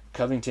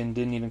Covington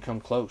didn't even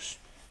come close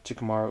to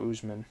Kamaru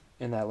Usman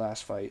in that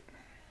last fight.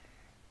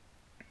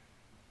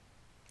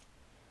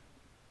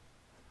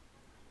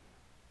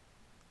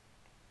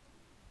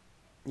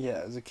 Yeah,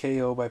 it was a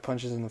KO by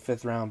punches in the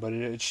 5th round, but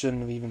it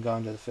shouldn't have even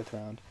gone to the 5th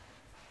round.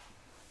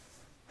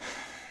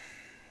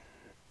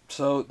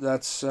 So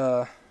that's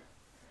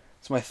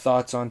my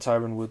thoughts on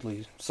Tyron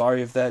Woodley.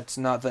 Sorry if that's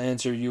not the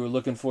answer you were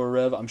looking for,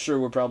 Rev. I'm sure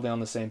we're probably on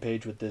the same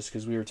page with this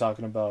because we were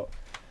talking about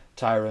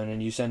Tyron,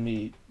 and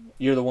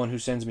you're the one who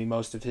sends me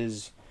most of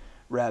his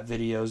rap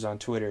videos on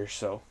Twitter.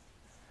 So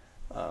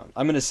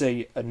I'm going to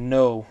say a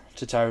no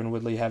to Tyron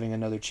Woodley having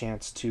another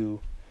chance to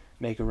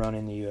make a run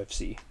in the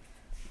UFC.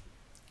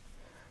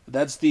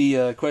 That's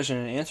the question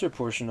and answer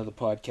portion of the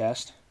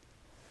podcast.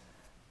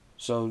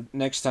 So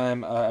next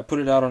time, I put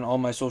it out on all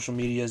my social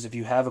medias. If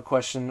you have a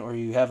question or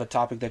you have a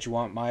topic that you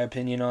want my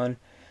opinion on,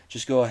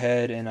 just go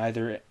ahead and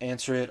either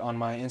answer it on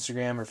my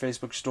Instagram or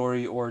Facebook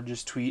story, or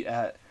just tweet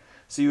at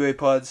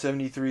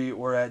CUAPod73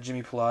 or at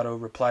Jimmy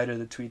Pilato. Reply to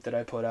the tweet that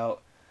I put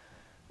out.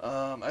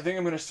 I think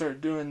I'm going to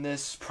start doing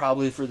this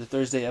probably for the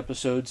Thursday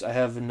episodes. I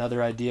have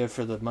another idea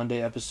for the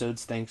Monday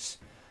episodes. Thanks.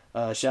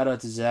 Shout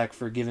out to Zach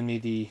for giving me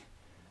the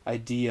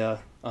idea.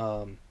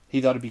 He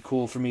thought it'd be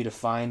cool for me to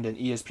find an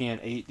ESPN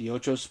 8 The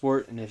Ocho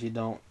Sport, and if you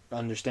don't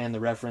understand the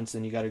reference,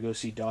 then you got to go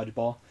see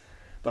Dodgeball.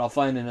 But I'll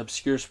find an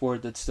obscure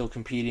sport that's still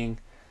competing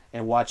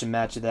and watch a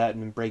match of that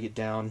and then break it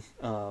down.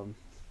 And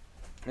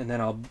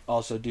then I'll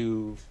also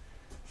do,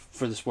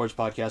 for the sports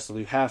podcast, I'll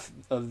do half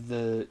of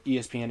the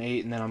ESPN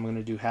 8, and then I'm going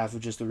to do half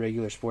of just the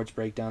regular sports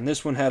breakdown.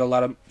 This one had a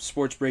lot of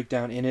sports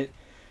breakdown in it.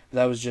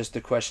 That was just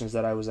the questions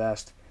that I was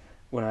asked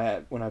when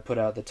I put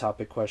out the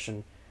topic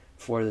question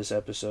for this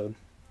episode.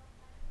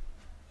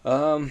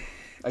 I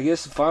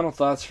guess the final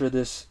thoughts for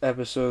this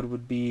episode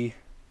would be,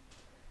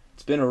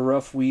 it's been a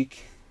rough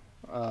week.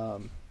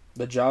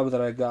 The job that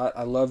I got,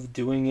 I love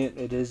doing it.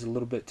 It is a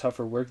little bit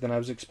tougher work than I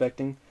was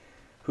expecting.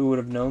 Who would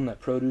have known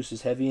that produce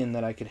is heavy and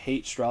that I could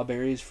hate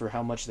strawberries for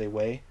how much they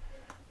weigh?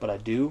 But I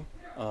do.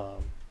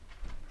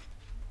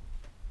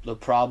 The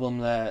problem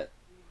that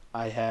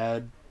I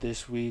had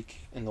this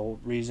week, and the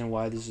reason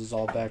why this is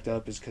all backed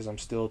up, is because I'm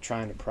still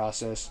trying to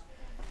process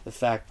the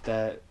fact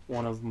that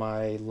one of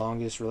my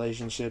longest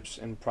relationships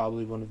and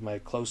probably one of my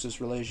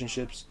closest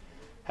relationships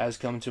has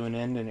come to an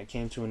end, and it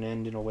came to an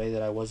end in a way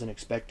that I wasn't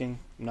expecting.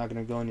 I'm not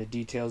going to go into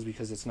details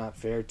because it's not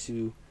fair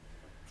to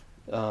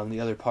the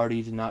other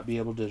party to not be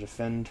able to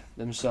defend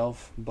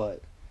themselves,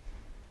 but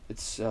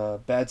it's a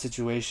bad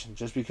situation.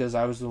 Just because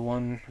I was the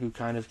one who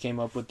kind of came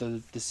up with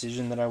the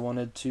decision that I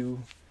wanted to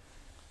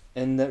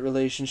end that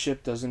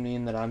relationship doesn't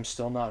mean that I'm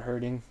still not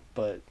hurting,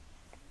 but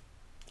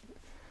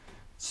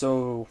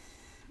so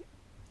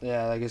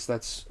yeah, I guess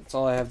that's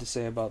all I have to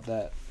say about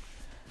that.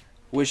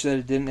 Wish that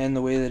it didn't end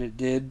the way that it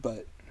did,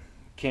 but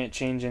can't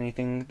change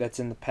anything that's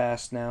in the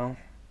past now.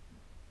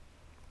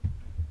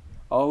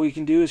 All we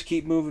can do is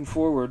keep moving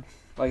forward.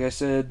 Like I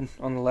said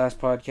on the last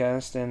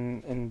podcast,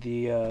 and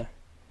the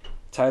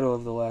title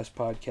of the last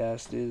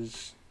podcast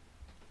is,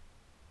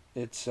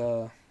 it's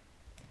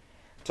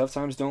tough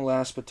times don't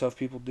last, but tough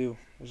people do.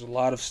 There's a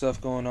lot of stuff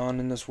going on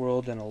in this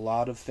world, and a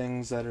lot of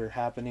things that are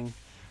happening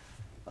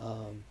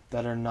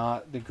that are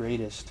not the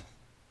greatest.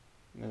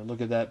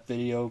 Look at that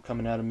video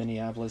coming out of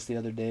Minneapolis the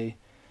other day,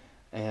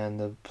 and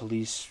the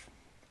police,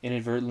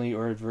 inadvertently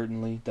or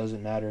advertently,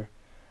 doesn't matter,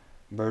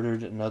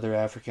 murdered another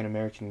African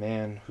American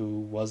man who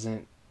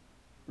wasn't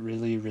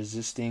really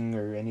resisting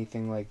or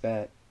anything like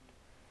that.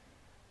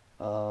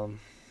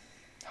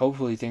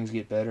 Hopefully things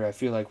get better. I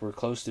feel like we're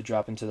close to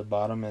dropping to the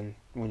bottom, and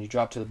when you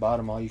drop to the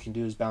bottom, all you can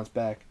do is bounce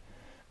back.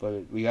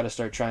 But we got to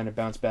start trying to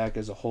bounce back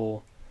as a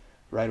whole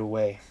right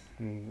away.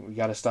 And we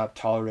got to stop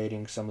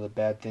tolerating some of the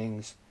bad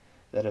things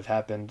that have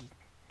happened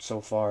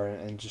so far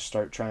and just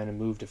start trying to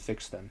move to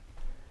fix them.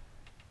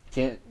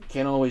 Can't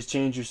always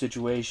change your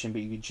situation,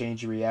 but you can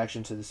change your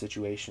reaction to the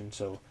situation.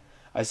 So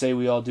I say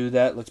we all do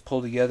that. Let's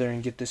pull together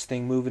and get this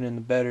thing moving in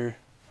a better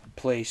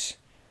place.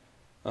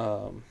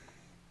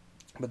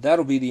 But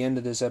that'll be the end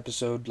of this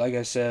episode. Like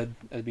I said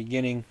at the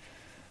beginning,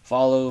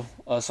 follow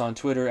us on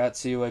Twitter at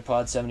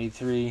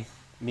COAPod73,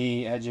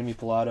 me at Jimmy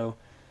Pilato.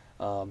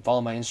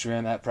 Follow my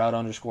Instagram at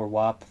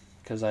proud_WAP,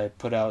 because I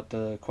put out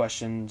the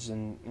questions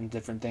and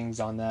different things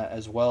on that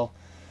as well.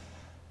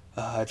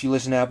 If you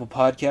listen to Apple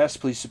Podcasts,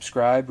 please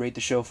subscribe, rate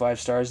the show 5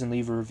 stars, and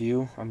leave a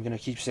review. I'm going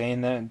to keep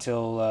saying that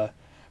until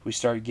we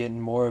start getting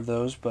more of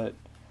those, but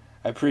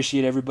I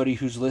appreciate everybody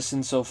who's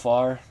listened so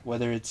far,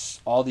 whether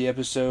it's all the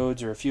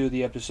episodes or a few of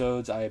the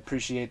episodes. I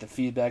appreciate the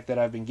feedback that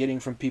I've been getting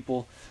from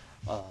people.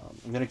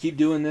 I'm going to keep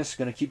doing this,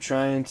 going to keep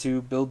trying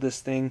to build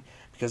this thing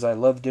because I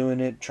love doing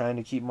it, trying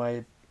to keep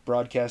my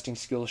broadcasting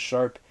skills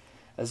sharp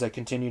as I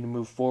continue to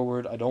move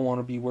forward. I don't want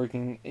to be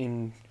working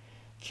in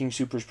King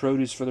Soopers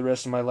Produce for the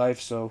rest of my life,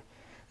 so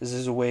this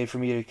is a way for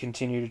me to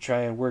continue to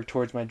try and work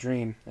towards my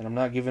dream, and I'm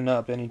not giving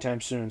up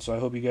anytime soon, so I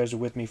hope you guys are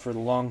with me for the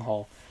long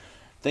haul.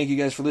 Thank you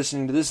guys for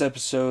listening to this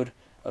episode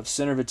of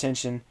Center of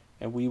Attention,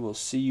 and we will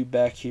see you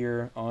back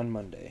here on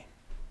Monday.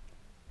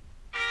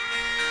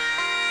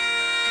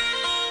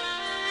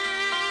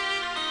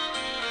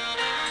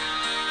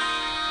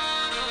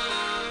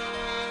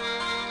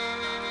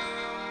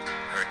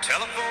 Her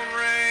telephone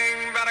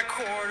rang about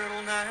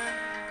 9:15.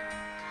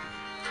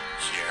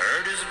 She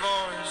heard his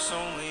voice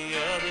on the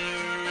other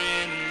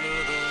end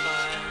of the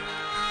line.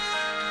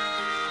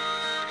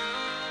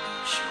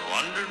 She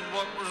wondered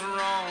what was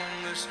wrong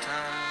this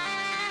time.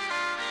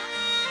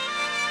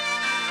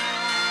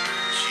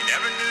 She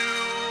never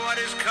knew what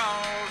his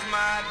calls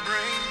might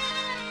bring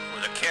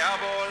with a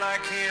cowboy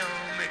like him